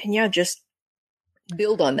yeah, just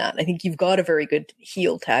build on that. I think you've got a very good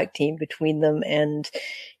heel tag team between them, and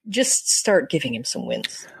just start giving him some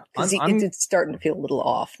wins, because it's starting to feel a little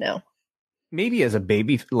off now. Maybe as a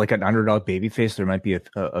baby, like an underdog babyface, there might be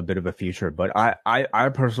a bit of a future, but I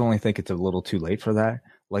personally think it's a little too late for that.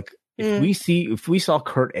 Like, if we saw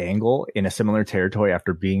Kurt Angle in a similar territory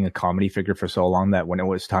after being a comedy figure for so long that when it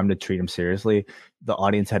was time to treat him seriously, the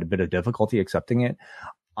audience had a bit of difficulty accepting it.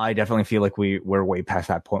 I definitely feel like we're way past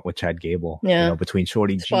that point with Chad Gable, you know, between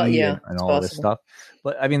Shorty G and all this stuff.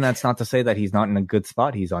 But I mean, that's not to say that he's not in a good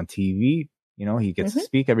spot. He's on TV. You know, he gets to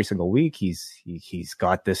speak every single week. He's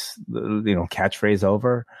got this, you know, catchphrase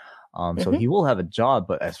over. So he will have a job.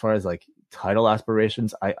 But as far as like title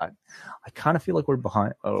aspirations, I kind of feel like we're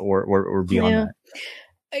behind, or we're beyond that.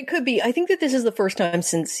 It could be. I think that this is the first time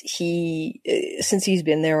since he's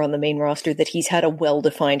been there on the main roster that he's had a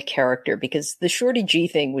well-defined character, because the Shorty G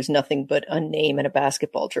thing was nothing but a name and a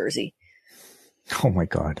basketball jersey. Oh my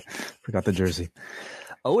God. Forgot the jersey.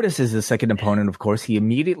 Otis is the second opponent, of course. He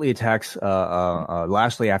immediately attacks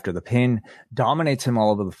Lashley after the pin, dominates him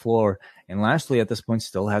all over the floor, and Lashley at this point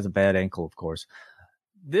still has a bad ankle, of course.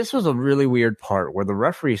 This was a really weird part where the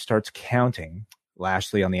referee starts counting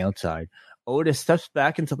Lashley on the outside. Otis steps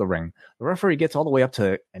back into the ring. The referee gets all the way up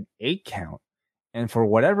to an 8 count. And for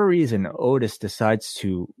whatever reason, Otis decides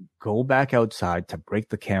to go back outside to break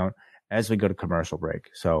the count as we go to commercial break.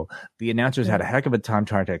 So the announcers had a heck of a time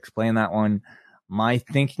trying to explain that one. My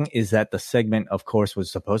thinking is that the segment, of course,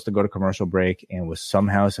 was supposed to go to commercial break and was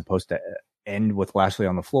somehow supposed to end with Lashley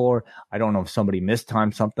on the floor. I don't know if somebody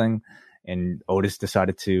mistimed something and Otis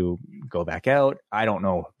decided to go back out. I don't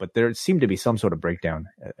know, but there seemed to be some sort of breakdown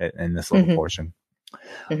in this little portion.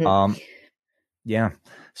 Yeah.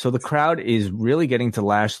 So the crowd is really getting to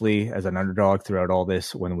Lashley as an underdog throughout all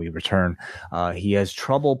this when we return. He has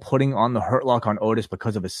trouble putting on the hurt lock on Otis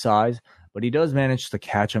because of his size, but he does manage to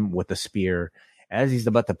catch him with a spear. As he's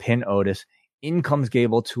about to pin Otis, in comes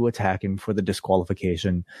Gable to attack him for the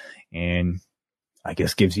disqualification. And I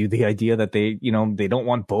guess gives you the idea that they don't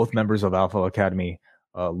want both members of Alpha Academy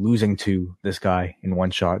losing to this guy in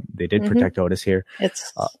one shot. They did protect Otis here.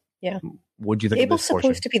 It's What'd you think Gable's of this portion?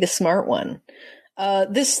 supposed to be the smart one.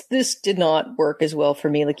 This did not work as well for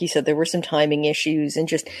me. Like you said, there were some timing issues, and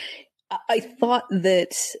just I thought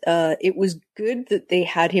that it was good that they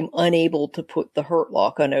had him unable to put the hurt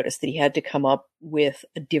lock on Otis, that he had to come up with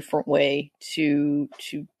a different way to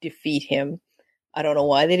defeat him. I don't know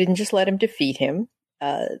why they didn't just let him defeat him.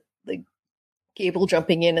 Like Gable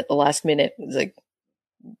jumping in at the last minute was like,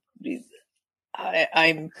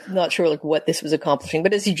 I'm not sure like what this was accomplishing,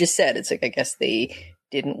 but as you just said, it's like I guess they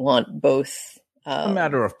didn't want both. A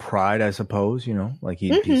matter of pride, I suppose. You know, like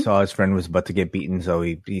he saw his friend was about to get beaten, so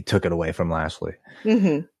he took it away from Lashley.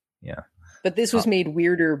 Yeah, but this was made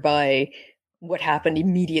weirder by what happened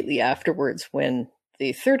immediately afterwards when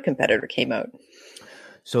the third competitor came out.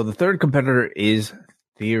 So the third competitor is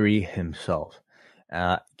Theory himself.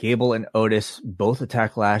 Gable and Otis both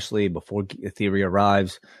attack Lashley before Theory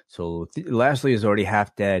arrives. So Lashley is already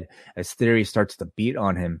half dead as Theory starts to beat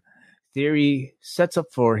on him. Theory sets up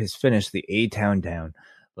for his finish, the A-Town down.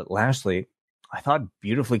 But Lashley, I thought,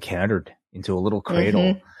 beautifully countered into a little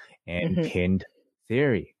cradle and pinned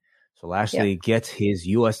Theory. So Lashley gets his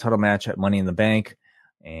U.S. title match at Money in the Bank.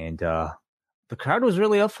 And the crowd was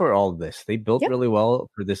really up for all of this. They built really well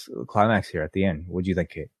for this climax here at the end. What do you think,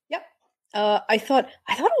 Kate? Yep. I thought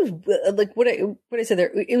it was like what I said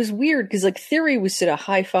there. It was weird because like Theory was sort of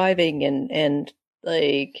high-fiving and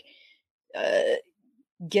like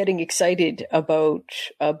getting excited about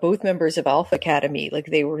both members of Alpha Academy, like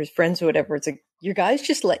they were his friends or whatever. It's like, your guys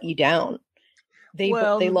just let you down. They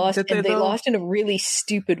lost, and they lost in a really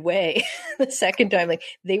stupid way the second time. Like,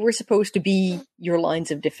 they were supposed to be your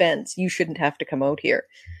lines of defense. You shouldn't have to come out here.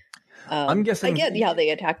 I'm guessing. I get how they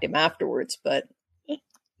attacked him afterwards, but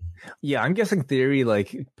yeah, I'm guessing Theory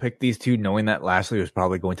picked these two knowing that Lashley was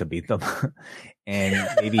probably going to beat them, and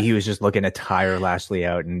maybe he was just looking to tire Lashley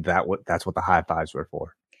out, and that's what the high fives were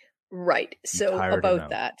for. Right. So about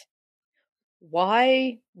that,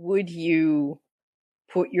 why would you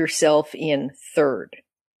put yourself in third?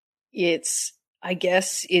 I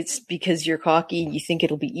guess it's because you're cocky and you think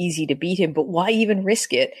it'll be easy to beat him, but why even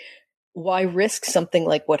risk it? Why risk something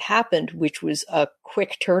like what happened, which was a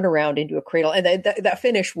quick turnaround into a cradle? And that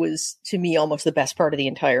finish was, to me, almost the best part of the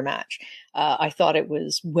entire match. I thought it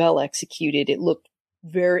was well executed. It looked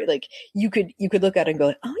very, like, you could look at it and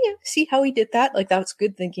go, oh yeah, see how he did that? Like, that's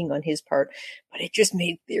good thinking on his part. But it just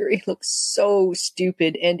made Theory look so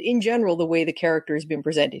stupid. And in general, the way the character has been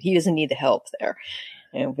presented, he doesn't need the help there.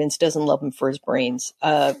 You know, Vince doesn't love him for his brains.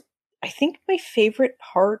 I think my favorite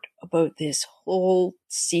part about this whole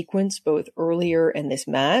sequence, both earlier and this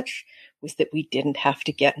match, was that we didn't have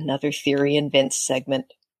to get another Theory and Vince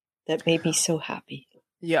segment. That made me so happy.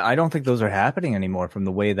 Yeah, I don't think those are happening anymore from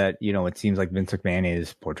the way that, it seems like Vince McMahon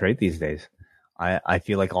is portrayed these days. I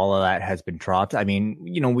feel like all of that has been dropped. I mean,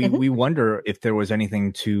 we wonder if there was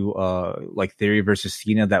anything to like Theory versus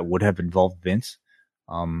Cena that would have involved Vince.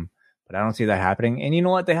 But I don't see that happening. And you know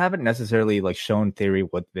what? They haven't necessarily shown Theory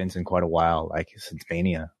with Vince in quite a while, since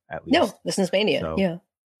Mania at least. No, since Mania, yeah.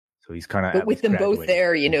 So he's kind of. But with them both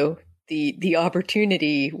there, the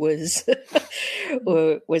opportunity was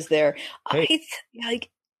was there. Hey,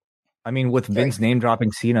 with Vince name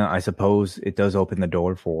dropping Cena, I suppose it does open the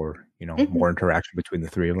door for more interaction between the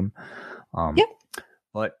three of them. Yeah.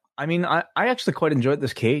 But I mean, I actually quite enjoyed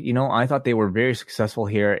this, Kate. I thought they were very successful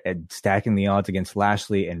here at stacking the odds against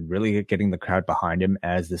Lashley and really getting the crowd behind him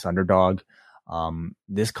as this underdog.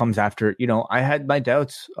 This comes after, I had my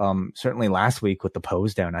doubts, certainly last week with the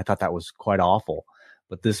pose down. I thought that was quite awful.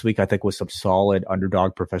 But this week, I think, was some solid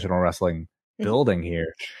underdog professional wrestling building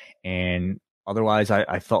here. And otherwise,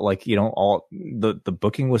 I felt like, all the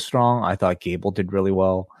booking was strong. I thought Gable did really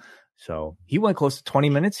well. So he went close to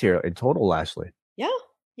 20 minutes here in total, Lashley.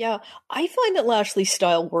 Yeah, I find that Lashley's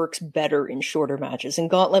style works better in shorter matches, and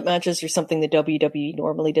gauntlet matches are something that WWE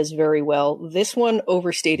normally does very well. This one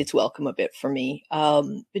overstayed its welcome a bit for me.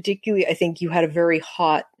 Particularly, I think you had a very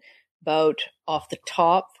hot bout off the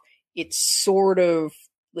top. It sort of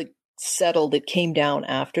settled. It came down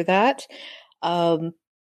after that. But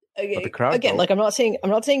the crowd, again, I'm not saying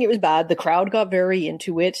it was bad. The crowd got very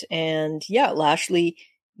into it, and yeah, Lashley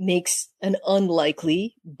makes an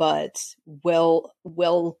unlikely but an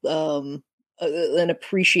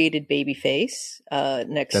appreciated babyface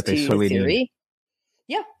next to Theory. Need.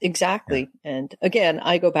 Yeah, exactly. Yeah. And again,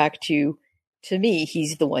 I go back to me,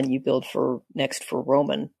 he's the one you build for next for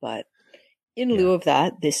Roman. But in lieu of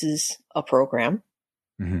that, this is a program.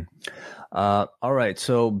 Mm-hmm. All right.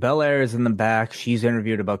 So Belair is in the back. She's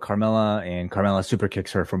interviewed about Carmella, and Carmella super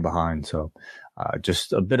kicks her from behind. So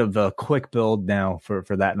just a bit of a quick build now for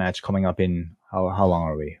that match coming up in how long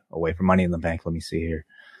are we away from Money in the Bank? Let me see here.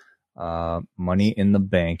 Money in the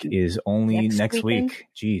Bank is only next week.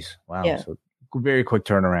 Jeez. Wow. Yeah. So very quick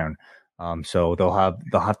turnaround. So they'll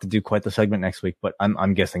have to do quite the segment next week, but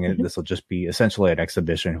I'm guessing this will just be essentially an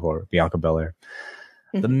exhibition for Bianca Belair.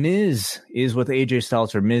 The Miz is with AJ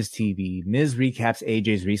Styles for Miz TV. Miz recaps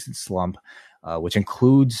AJ's recent slump, which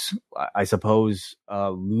includes, I suppose,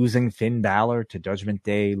 losing Finn Balor to Judgment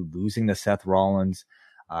Day, losing to Seth Rollins,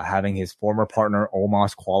 having his former partner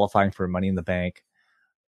Omos qualifying for Money in the Bank.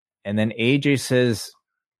 And then AJ says,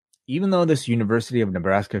 even though this University of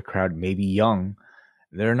Nebraska crowd may be young,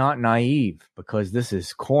 they're not naive because this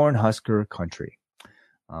is Cornhusker country.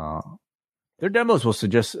 Their demos will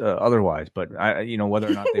suggest otherwise, but whether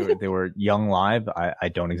or not they were young live, I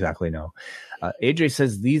don't exactly know. AJ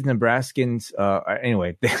says these Nebraskans,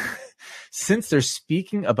 anyway, since they're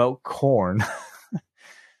speaking about corn,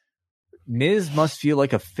 Miz must feel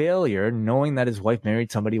like a failure knowing that his wife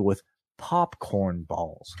married somebody with popcorn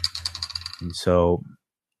balls. And so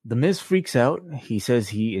the Miz freaks out. He says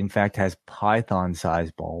he, in fact, has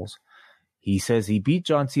python-sized balls. He says he beat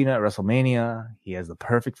John Cena at WrestleMania. He has the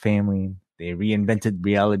perfect family. They reinvented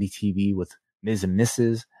reality TV with Miz and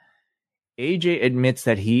Mrs. AJ admits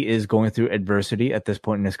that he is going through adversity at this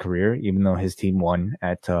point in his career, even though his team won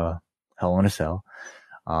at Hell in a Cell.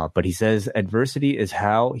 But he says adversity is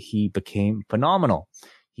how he became phenomenal.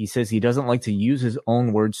 He says he doesn't like to use his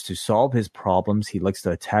own words to solve his problems. He likes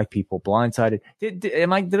to attack people blindsided. Did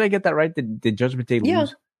I get that right? Did Judgment Day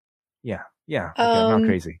lose? Yeah. Okay, I'm not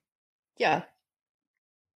crazy. Yeah.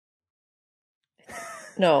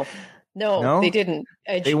 No, they didn't.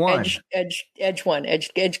 They won. Edge won.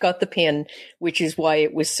 Edge got the pin, which is why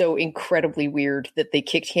it was so incredibly weird that they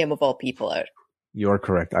kicked him of all people out. You're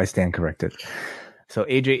correct. I stand corrected. So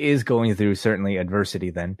AJ is going through certainly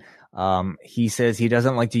adversity then. He says he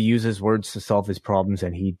doesn't like to use his words to solve his problems,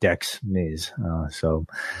 and he decks Miz. So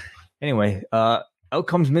anyway, out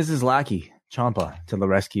comes Miz's lackey, Ciampa, to the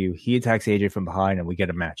rescue. He attacks AJ from behind, and we get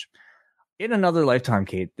a match. In another lifetime,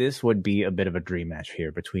 Kate, this would be a bit of a dream match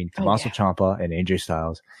here between Tommaso Ciampa and AJ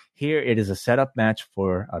Styles. Here it is a setup match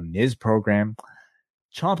for a Miz program.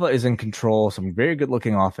 Ciampa is in control, some very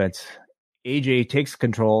good-looking offense. AJ takes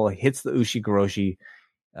control, hits the Ushigoroshi,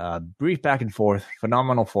 brief back and forth,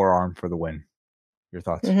 phenomenal forearm for the win. Your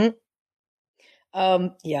thoughts? Mm-hmm.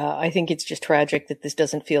 I think it's just tragic that this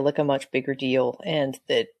doesn't feel like a much bigger deal, and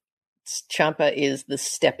that Ciampa is the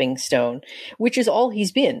stepping stone, which is all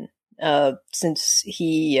he's been since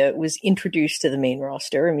he was introduced to the main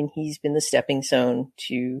roster. I mean, he's been the stepping stone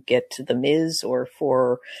to get to The Miz, or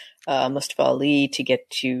for Mustafa Ali to get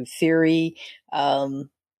to Theory.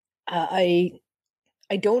 I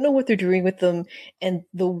don't know what they're doing with them, and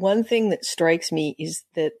the one thing that strikes me is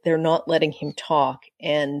that they're not letting him talk,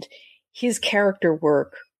 and his character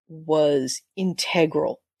work was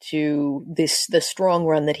integral to the strong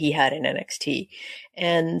run that he had in NXT.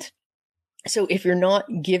 And so if you're not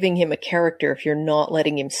giving him a character, if you're not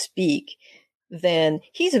letting him speak, then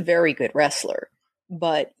he's a very good wrestler,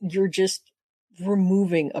 but you're just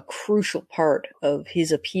removing a crucial part of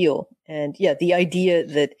his appeal. And the idea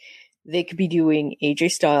that they could be doing AJ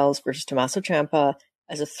Styles versus Tommaso Ciampa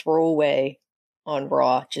as a throwaway on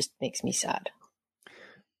Raw just makes me sad.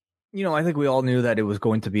 I think we all knew that it was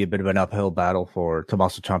going to be a bit of an uphill battle for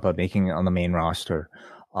Tommaso Ciampa making it on the main roster.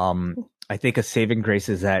 I think a saving grace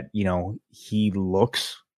is that, he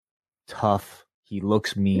looks tough, he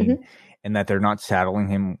looks mean, and that they're not saddling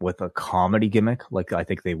him with a comedy gimmick like I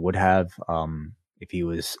think they would have if he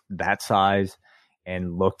was that size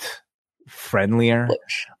and looked friendlier,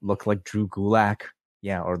 looked like Drew Gulak,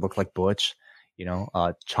 or looked like Butch.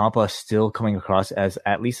 Ciampa still coming across as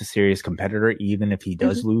at least a serious competitor, even if he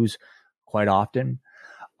does lose quite often.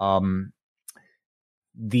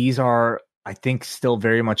 These are, I think, still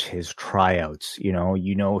very much his tryouts. He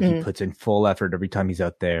puts in full effort every time he's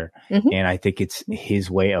out there. And I think it's his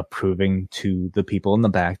way of proving to the people in the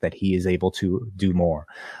back that he is able to do more.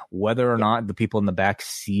 Whether or not the people in the back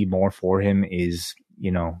see more for him is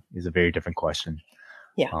a very different question.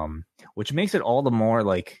 Which makes it all the more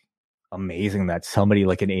amazing that somebody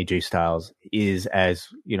like an AJ Styles is as,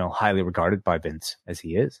 highly regarded by Vince as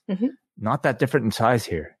he is. Not that different in size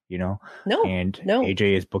here, No. And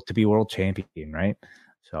AJ is booked to be world champion, right?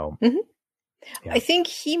 So I think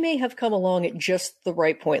he may have come along at just the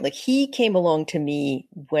right point. He came along to me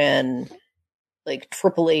when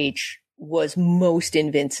Triple H was most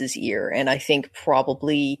in Vince's ear, and I think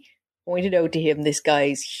probably pointed out to him, this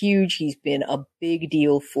guy's huge. He's been a big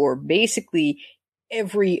deal for basically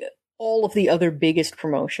all of the other biggest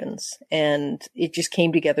promotions, and it just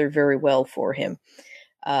came together very well for him.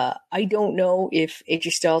 I don't know if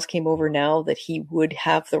AJ Styles came over now that he would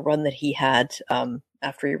have the run that he had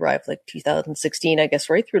after he arrived 2016, I guess,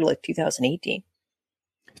 right through to 2018.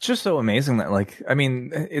 It's just so amazing that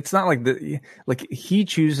it's not he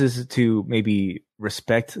chooses to maybe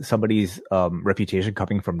respect somebody's reputation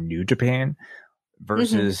coming from New Japan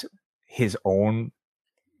versus his own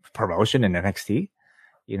promotion in NXT,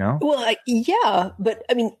 Well, but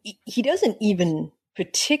he doesn't even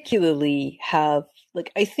particularly have,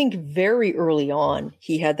 I think very early on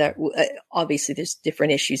he had that, obviously there's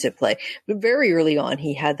different issues at play, but very early on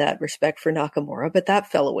he had that respect for Nakamura, but that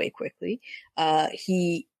fell away quickly.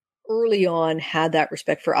 He early on had that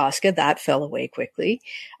respect for Asuka, that fell away quickly.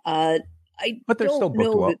 But they're still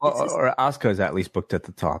booked well, or Asuka is at least booked at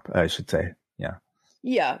the top, I should say.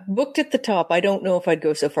 Yeah, booked at the top. I don't know if I'd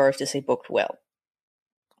go so far as to say booked well.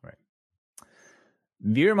 Right.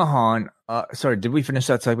 Veer Mahan, sorry, did we finish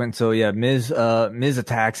that segment? So Miz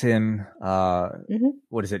attacks him.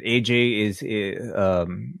 What is it? AJ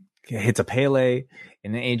hits a Pele,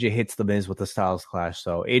 and then AJ hits the Miz with the Styles Clash.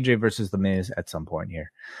 So AJ versus the Miz at some point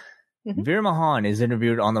here. Veer Mahan is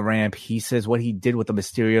interviewed on the ramp. He says what he did with the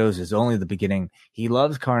Mysterios is only the beginning. He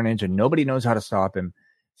loves Carnage, and nobody knows how to stop him.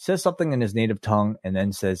 Says something in his native tongue, and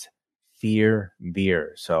then says, "Fear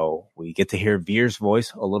Veer." So we get to hear Veer's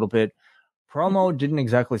voice a little bit. Promo didn't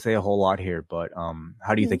exactly say a whole lot here, but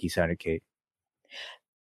how do you think he sounded, Kate?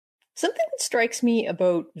 Something that strikes me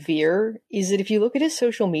about Veer is that if you look at his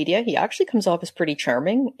social media, he actually comes off as pretty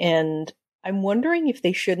charming, and I'm wondering if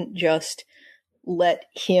they shouldn't just let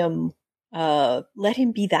him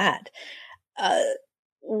be that.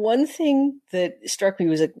 One thing that struck me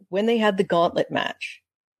was like when they had the gauntlet match.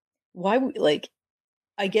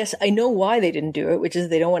 I guess I know why they didn't do it, which is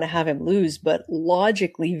they don't want to have him lose, but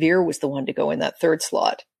logically Veer was the one to go in that third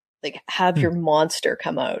slot. Like have your monster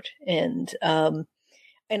come out.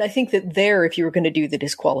 And I think that there, if you were going to do the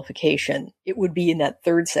disqualification, it would be in that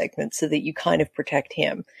third segment so that you kind of protect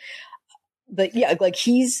him. But yeah, like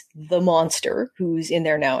he's the monster who's in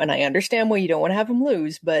there now. And I understand why you don't want to have him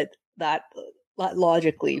lose, but that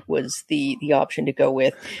logically was the option to go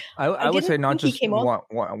with. I would say not just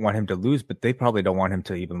want him to lose, but they probably don't want him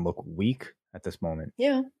to even look weak at this moment.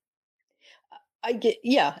 Yeah. I get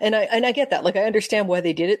that. Like I understand why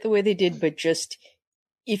they did it the way they did, but just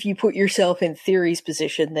if you put yourself in Theory's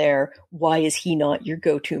position there, why is he not your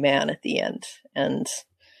go-to man at the end? And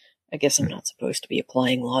I guess I'm not supposed to be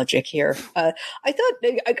applying logic here. I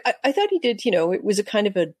thought he did. It was a kind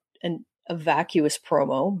of a vacuous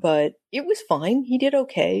promo, but it was fine. He did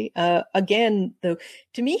okay. Again, though,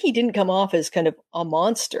 to me, he didn't come off as kind of a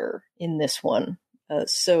monster in this one.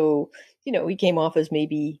 So he came off as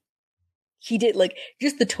maybe. He did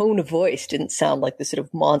just the tone of voice didn't sound like the sort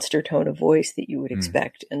of monster tone of voice that you would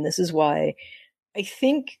expect. And this is why I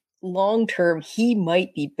think long term, he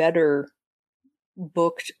might be better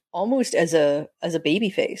booked almost as a baby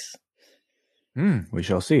face. We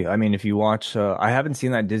shall see. I mean, if you watch, I haven't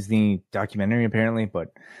seen that Disney documentary apparently, but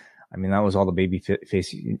I mean, that was all the baby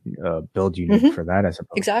face build you need for that, I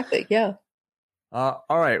suppose. Exactly. Yeah. All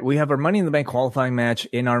right, we have our Money in the Bank qualifying match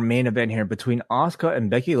in our main event here between Asuka and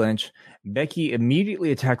Becky Lynch. Becky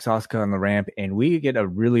immediately attacks Asuka on the ramp, and we get a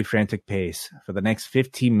really frantic pace for the next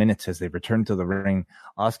 15 minutes as they return to the ring.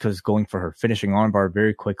 Asuka's going for her finishing armbar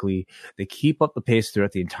very quickly. They keep up the pace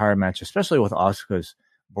throughout the entire match, especially with Asuka's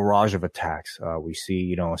barrage of attacks. We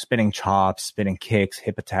see, spinning chops, spinning kicks,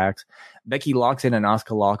 hip attacks. Becky locks in an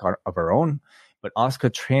Asuka lock of her own, but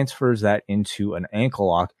Asuka transfers that into an ankle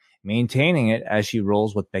lock, maintaining it as she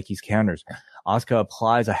rolls with Becky's counters. Asuka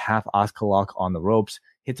applies a half Asuka lock on the ropes,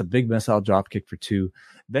 hits a big missile dropkick for 2.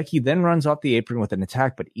 Becky then runs off the apron with an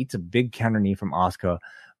attack, but eats a big counter knee from Asuka,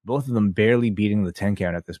 both of them barely beating the 10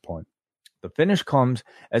 count at this point. The finish comes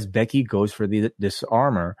as Becky goes for the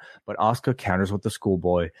disarmer, but Asuka counters with the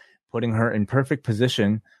schoolboy, putting her in perfect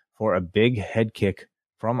position for a big head kick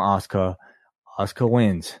from Asuka. Asuka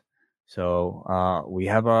wins. So we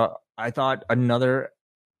have I thought another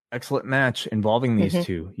excellent match involving these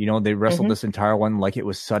two. They wrestled this entire one like it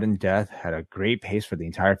was sudden death, had a great pace for the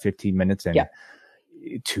entire 15 minutes, and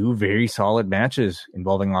 2 very solid matches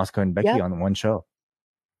involving Asuka and Becky on one show.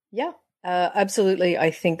 Yeah, absolutely.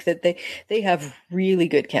 I think that they have really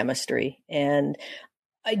good chemistry, and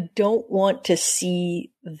I don't want to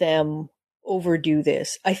see them overdo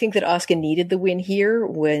this. I think that Asuka needed the win here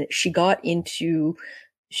when she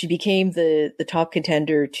became the top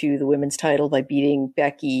contender to the women's title by beating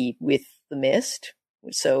Becky with the mist.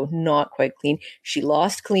 So not quite clean. She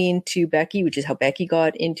lost clean to Becky, which is how Becky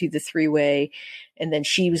got into the 3-way. And then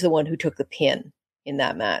she was the one who took the pin in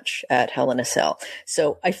that match at Hell in a Cell.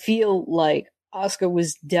 So I feel like Asuka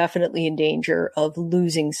was definitely in danger of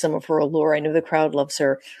losing some of her allure. I know the crowd loves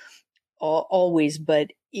her always,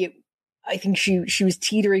 but I think she was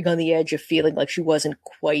teetering on the edge of feeling like she wasn't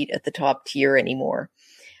quite at the top tier anymore.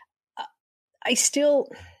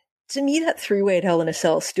 To me, that 3-way at Hell in a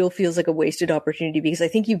Cell still feels like a wasted opportunity because I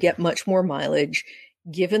think you get much more mileage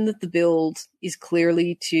given that the build is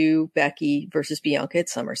clearly to Becky versus Bianca at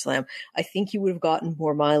SummerSlam. I think you would have gotten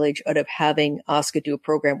more mileage out of having Asuka do a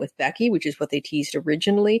program with Becky, which is what they teased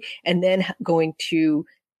originally, and then going to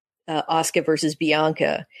Asuka versus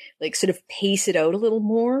Bianca, sort of pace it out a little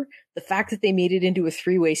more. The fact that they made it into a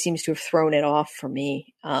 3-way seems to have thrown it off for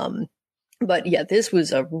me. But yeah, this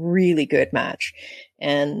was a really good match.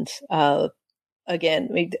 And, again,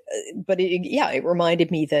 it reminded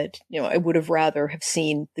me that, I would have rather have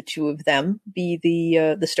seen the two of them be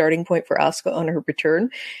the starting point for Asuka on her return.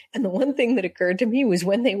 And the one thing that occurred to me was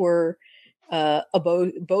when they were,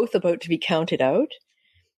 both about to be counted out,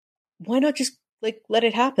 why not just let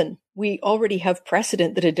it happen? We already have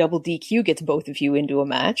precedent that a double DQ gets both of you into a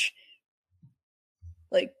match.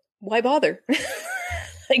 Why bother?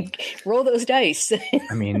 Roll those dice.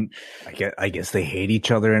 I mean, I guess they hate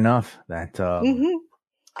each other enough that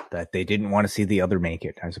that they didn't want to see the other make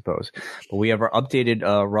it, I suppose. But we have our updated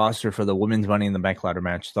roster for the women's Money in the Bank ladder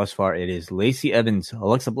match. Thus far, it is Lacey Evans,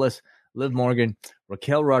 Alexa Bliss, Liv Morgan,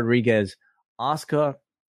 Raquel Rodriguez, Asuka,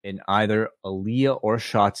 in either Aaliyah or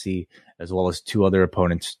Shotzi, as well as 2 other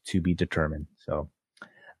opponents to be determined. So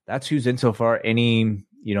that's who's in so far.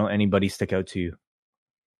 Anybody stick out to you?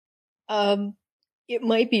 It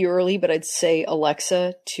might be early, but I'd say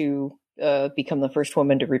Alexa to become the first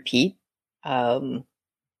woman to repeat. I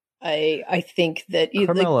think that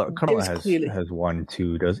Carmella has won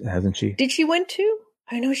 2, hasn't she? Did she win 2?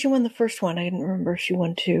 I know she won the first one. I didn't remember if she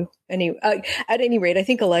won 2. Anyway, at any rate, I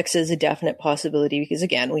think Alexa is a definite possibility because,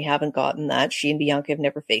 again, we haven't gotten that. She and Bianca have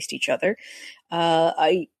never faced each other.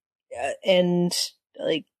 Just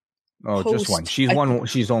one.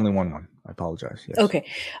 She's only won one. I apologize. Yes. Okay.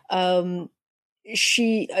 I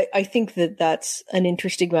think that's an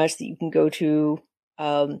interesting match that you can go to.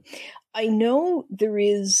 I know there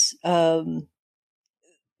is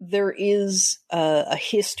a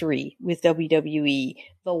history with WWE.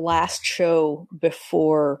 The last show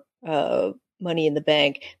before Money in the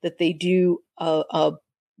Bank, that they do a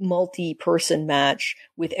multi-person match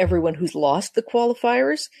with everyone who's lost the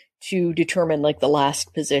qualifiers to determine like the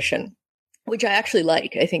last position, which I actually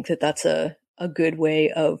like. I think that that's a good way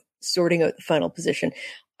of sorting out the final position.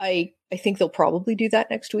 I think they'll probably do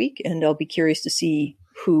that next week, and I'll be curious to see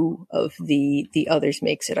who of the others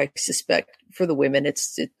makes it. I suspect for the women, it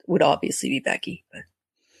would obviously be Becky. But.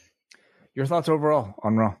 Your thoughts overall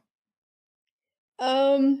on Raw?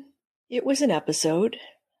 It was an episode.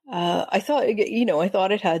 I thought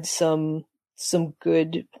it had some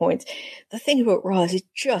good points. The thing about Raw is it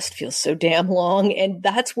just feels so damn long, and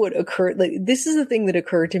that's what occurred. Like, this is the thing that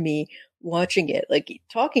occurred to me watching it. Like,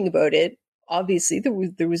 talking about it, obviously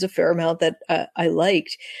there was a fair amount that I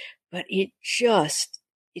liked, but it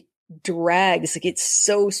drags. Like, it's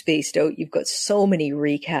so spaced out. You've got so many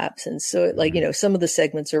recaps, and so some of the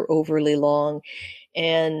segments are overly long,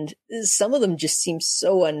 and some of them just seem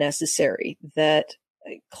so unnecessary that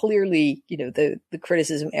clearly, the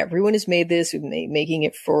criticism, everyone has made this, we've been making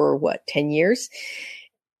it for 10 years.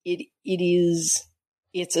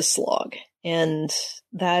 It's a slog, and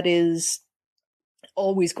that is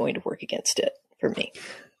always going to work against it for me.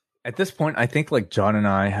 At this point, I think like John and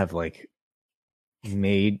I have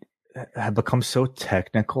become so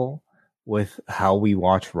technical with how we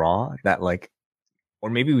watch Raw that or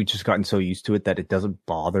maybe we've just gotten so used to it that it doesn't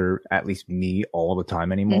bother at least me all the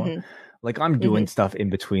time anymore. Mm-hmm. Like, I'm doing stuff in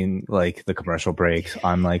between the commercial breaks.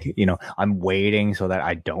 I'm I'm waiting so that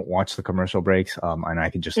I don't watch the commercial breaks, and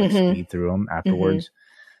I can just speed through them afterwards. Mm-hmm.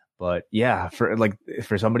 But yeah, for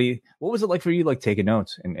somebody, what was it like for you, taking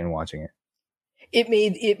notes and watching it? It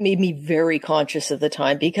made me very conscious of the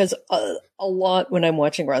time, because a lot when I'm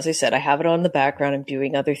watching Raw, as I said, I have it on in the background. I'm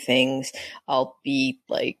doing other things. I'll be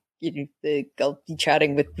I'll be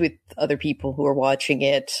chatting with other people who are watching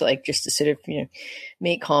it, just to sort of,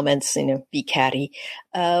 make comments, be catty.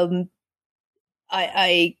 I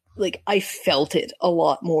felt it a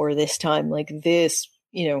lot more this time, this,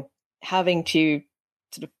 having to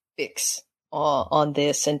sort of fix on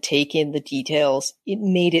this and take in the details. It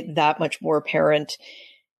made it that much more apparent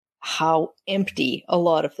how empty a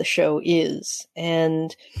lot of the show is.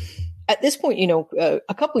 And at this point, a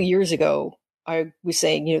couple of years ago, I was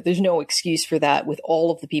saying, there's no excuse for that with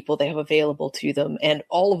all of the people they have available to them and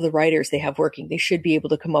all of the writers they have working. They should be able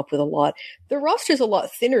to come up with a lot. The roster's a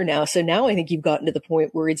lot thinner now. So now I think you've gotten to the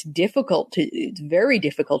point where it's very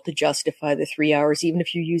difficult to justify the 3 hours, even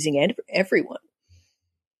if you're using everyone.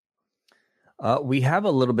 We have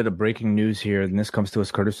a little bit of breaking news here, and this comes to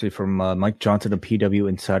us courtesy from Mike Johnson, a PW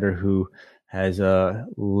insider, who has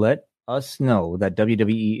let us know that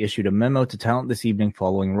WWE issued a memo to talent this evening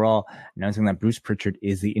following Raw, announcing that Bruce Pritchard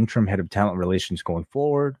is the interim head of talent relations going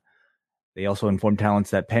forward. They also informed talents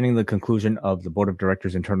that pending the conclusion of the board of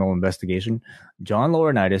directors' internal investigation, John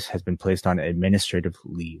Laurinaitis has been placed on administrative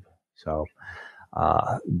leave. So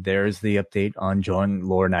there's the update on John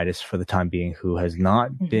Laurinaitis for the time being, who has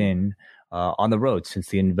not been on the road since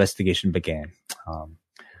the investigation began.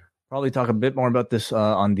 Probably talk a bit more about this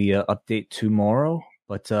on the update tomorrow.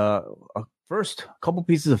 But first, a couple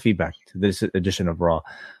pieces of feedback to this edition of Raw.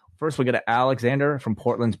 First, we got Alexander from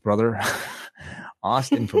Portland's brother,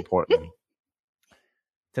 Austin from Portland.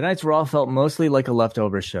 Tonight's Raw felt mostly like a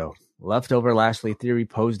leftover show. Leftover Lashley Theory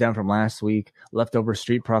pose down from last week. Leftover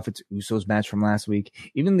Street Profits Usos match from last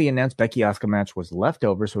week. Even the announced Becky Asuka match was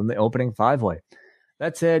leftovers from the opening 5-way.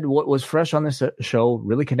 That said, what was fresh on this show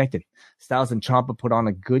really connected. Styles and Ciampa put on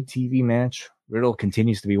a good TV match. Riddle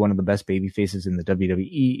continues to be one of the best baby faces in the WWE,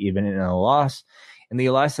 even in a loss. And the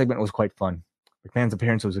Elias segment was quite fun. McMahon's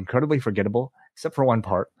appearance was incredibly forgettable, except for one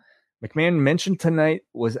part. McMahon mentioned tonight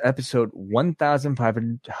was episode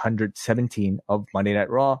 1517 of Monday Night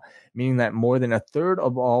Raw, meaning that more than a third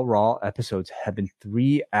of all Raw episodes have been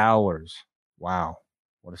 3 hours. Wow,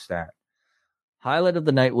 what a stat. Highlight of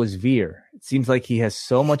the night was Veer. It seems like he has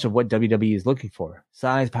so much of what WWE is looking for.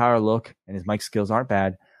 Size, power, look, and his mic skills aren't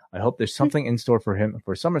bad. I hope there's something in store for him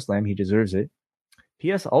for SummerSlam. He deserves it.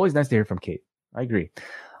 P.S. Always nice to hear from Kate. I agree.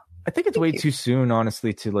 I think it's way too soon,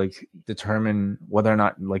 honestly, to like determine whether or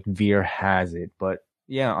not like Veer has it. But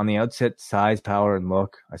yeah, on the outset, size, power, and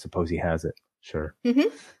look, I suppose he has it. Sure.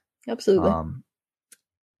 Mm-hmm. Absolutely.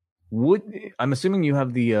 I'm assuming you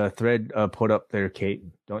have the thread put up there, Kate,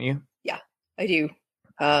 don't you? Yeah, I do.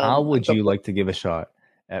 How would you like to give a shot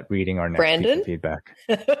at reading our next piece of feedback?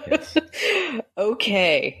 Yes.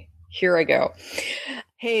 Okay, here I go.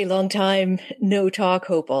 Hey, long time, no talk,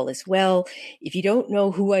 hope all is well. If you don't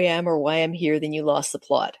know who I am or why I'm here, then you lost the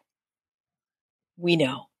plot. We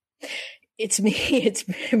know. It's me, it's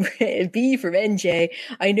B from NJ.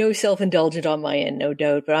 I know self-indulgent on my end, no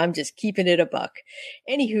doubt, but I'm just keeping it a buck.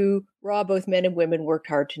 Anywho, Raw, both men and women worked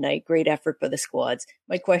hard tonight. Great effort by the squads.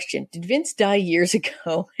 My question, did Vince die years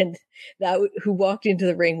ago and that who walked into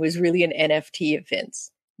the ring was really an NFT of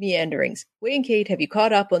Vince? Meanderings. Wei and Kate, have you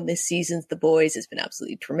caught up on this season's The Boys? It's been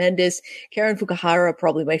absolutely tremendous. Karen Fukuhara,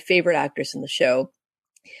 probably my favorite actress in the show.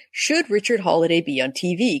 Should Richard Holiday be on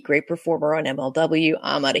TV? Great performer on MLW.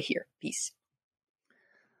 I'm out of here. Peace.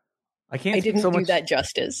 I didn't do that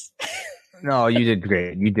justice. No, you did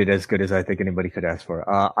great. You did as good as I think anybody could ask for.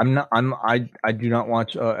 I do not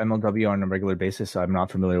watch MLW on a regular basis. So I'm not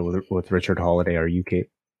familiar with Richard Holiday. Are you, Kate?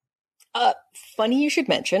 Funny you should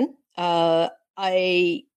mention.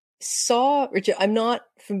 I saw Richard. I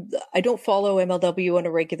don't follow MLW on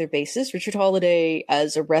a regular basis. Richard Holiday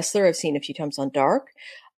as a wrestler, I've seen a few times on Dark.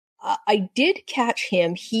 I did catch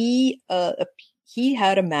him. He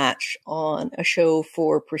had a match on a show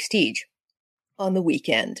for Prestige on the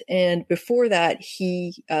weekend. And before that,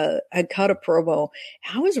 he had cut a promo.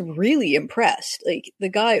 I was really impressed. Like the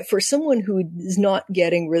guy, for someone who is not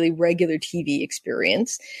getting really regular TV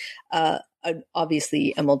experience,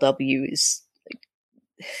 obviously MLW is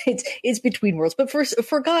it's between worlds. But for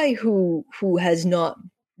a guy who has not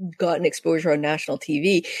gotten exposure on national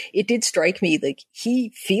TV, it did strike me like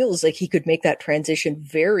he feels like he could make that transition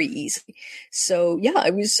very easily. So yeah,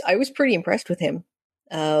 I was pretty impressed with him.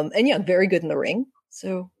 And yeah, very good in the ring.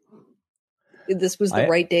 So this was the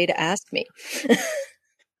right day to ask me. I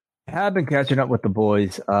have been catching up with The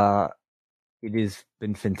Boys. It has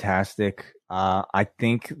been fantastic. I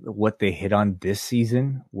think what they hit on this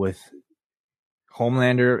season with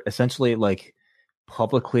Homelander essentially like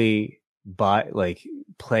publicly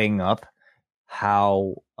playing up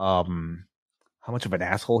how much of an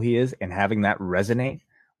asshole he is and having that resonate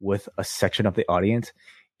with a section of the audience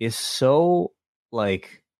is so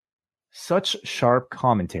like such sharp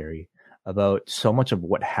commentary about so much of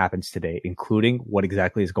what happens today, including what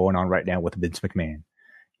exactly is going on right now with Vince McMahon.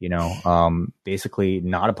 You know, basically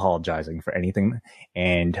not apologizing for anything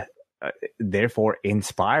and therefore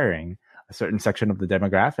inspiring a certain section of the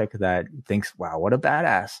demographic that thinks, wow, what a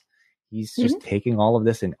badass. He's just taking all of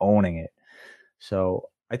this and owning it. So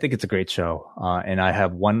I think it's a great show. And I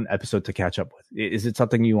have one episode to catch up with. Is it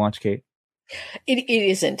something you watch, Kate? It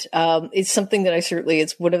isn't. It's something that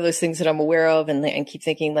it's one of those things that I'm aware of and keep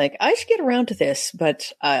thinking like, I should get around to this.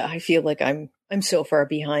 But I feel like I'm so far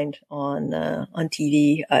behind on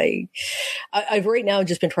TV. I've right now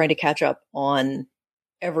just been trying to catch up on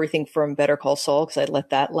everything from Better Call Saul because I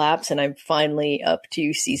let that lapse, and I'm finally up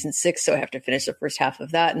to season 6, so I have to finish the first half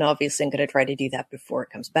of that, and obviously I'm going to try to do that before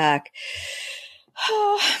it comes back.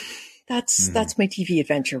 That's my TV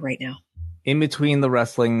adventure right now. In between the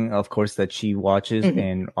wrestling, of course, that she watches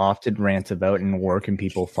and often rants about, and where can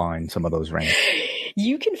people find some of those rants?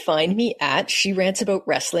 You can find me at She Rants About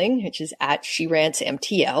Wrestling, which is at She Rants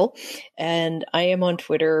MTL, and I am on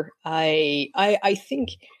Twitter. I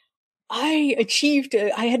think I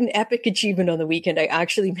had an epic achievement on the weekend. I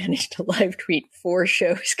actually managed to live tweet 4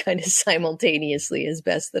 shows kind of simultaneously as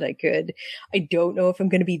best that I could. I don't know if I'm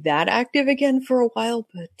going to be that active again for a while,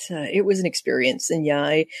 but it was an experience. And yeah,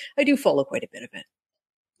 I do follow quite a bit of it.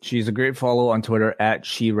 She's a great follow on Twitter at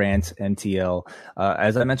SheRantsMTL.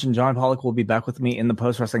 As I mentioned, John Pollock will be back with me in the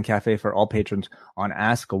Post Wrestling Cafe for all patrons on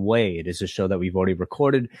Ask Away. It is a show that we've already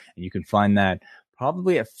recorded, and you can find that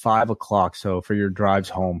probably at 5 o'clock. So for your drives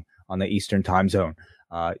home on the Eastern time zone,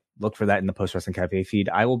 look for that in the Post Wrestling Cafe feed.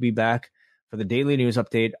 I will be back for the daily news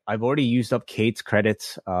update. I've already used up Kate's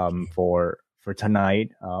credits for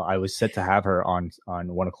tonight. I was set to have her on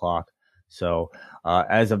 1 o'clock. So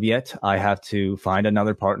as of yet, I have to find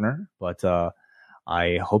another partner, but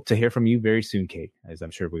I hope to hear from you very soon, Kate, as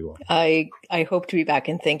I'm sure we will. I hope to be back,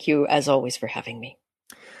 and thank you as always for having me.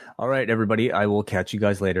 All right, everybody. I will catch you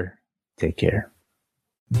guys later. Take care.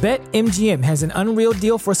 BetMGM has an unreal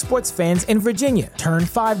deal for sports fans in Virginia. Turn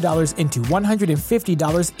 $5 into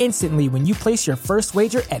 $150 instantly when you place your first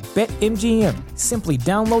wager at BetMGM. Simply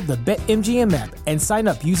download the BetMGM app and sign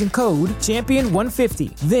up using code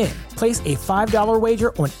Champion150. Then, place a $5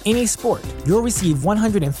 wager on any sport. You'll receive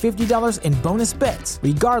 $150 in bonus bets,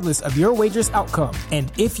 regardless of your wager's outcome. And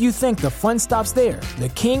if you think the fun stops there, the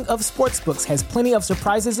king of sportsbooks has plenty of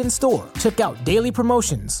surprises in store. Check out daily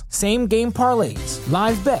promotions, same-game parlays,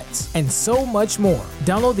 live bets, and so much more.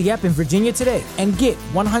 Download the app in Virginia today and get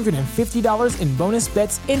 $150 in bonus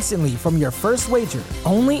bets instantly from your first wager.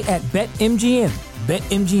 Only at BetMGM.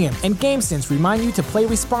 BetMGM and GameSense remind you to play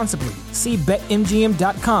responsibly. See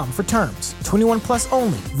BetMGM.com for terms. 21 plus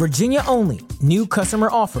only. Virginia only. New customer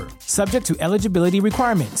offer. Subject to eligibility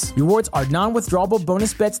requirements. Rewards are non-withdrawable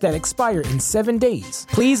bonus bets that expire in 7 days.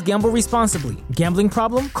 Please gamble responsibly. Gambling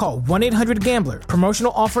problem? Call 1-800-GAMBLER.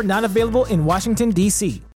 Promotional offer not available in Washington, D.C.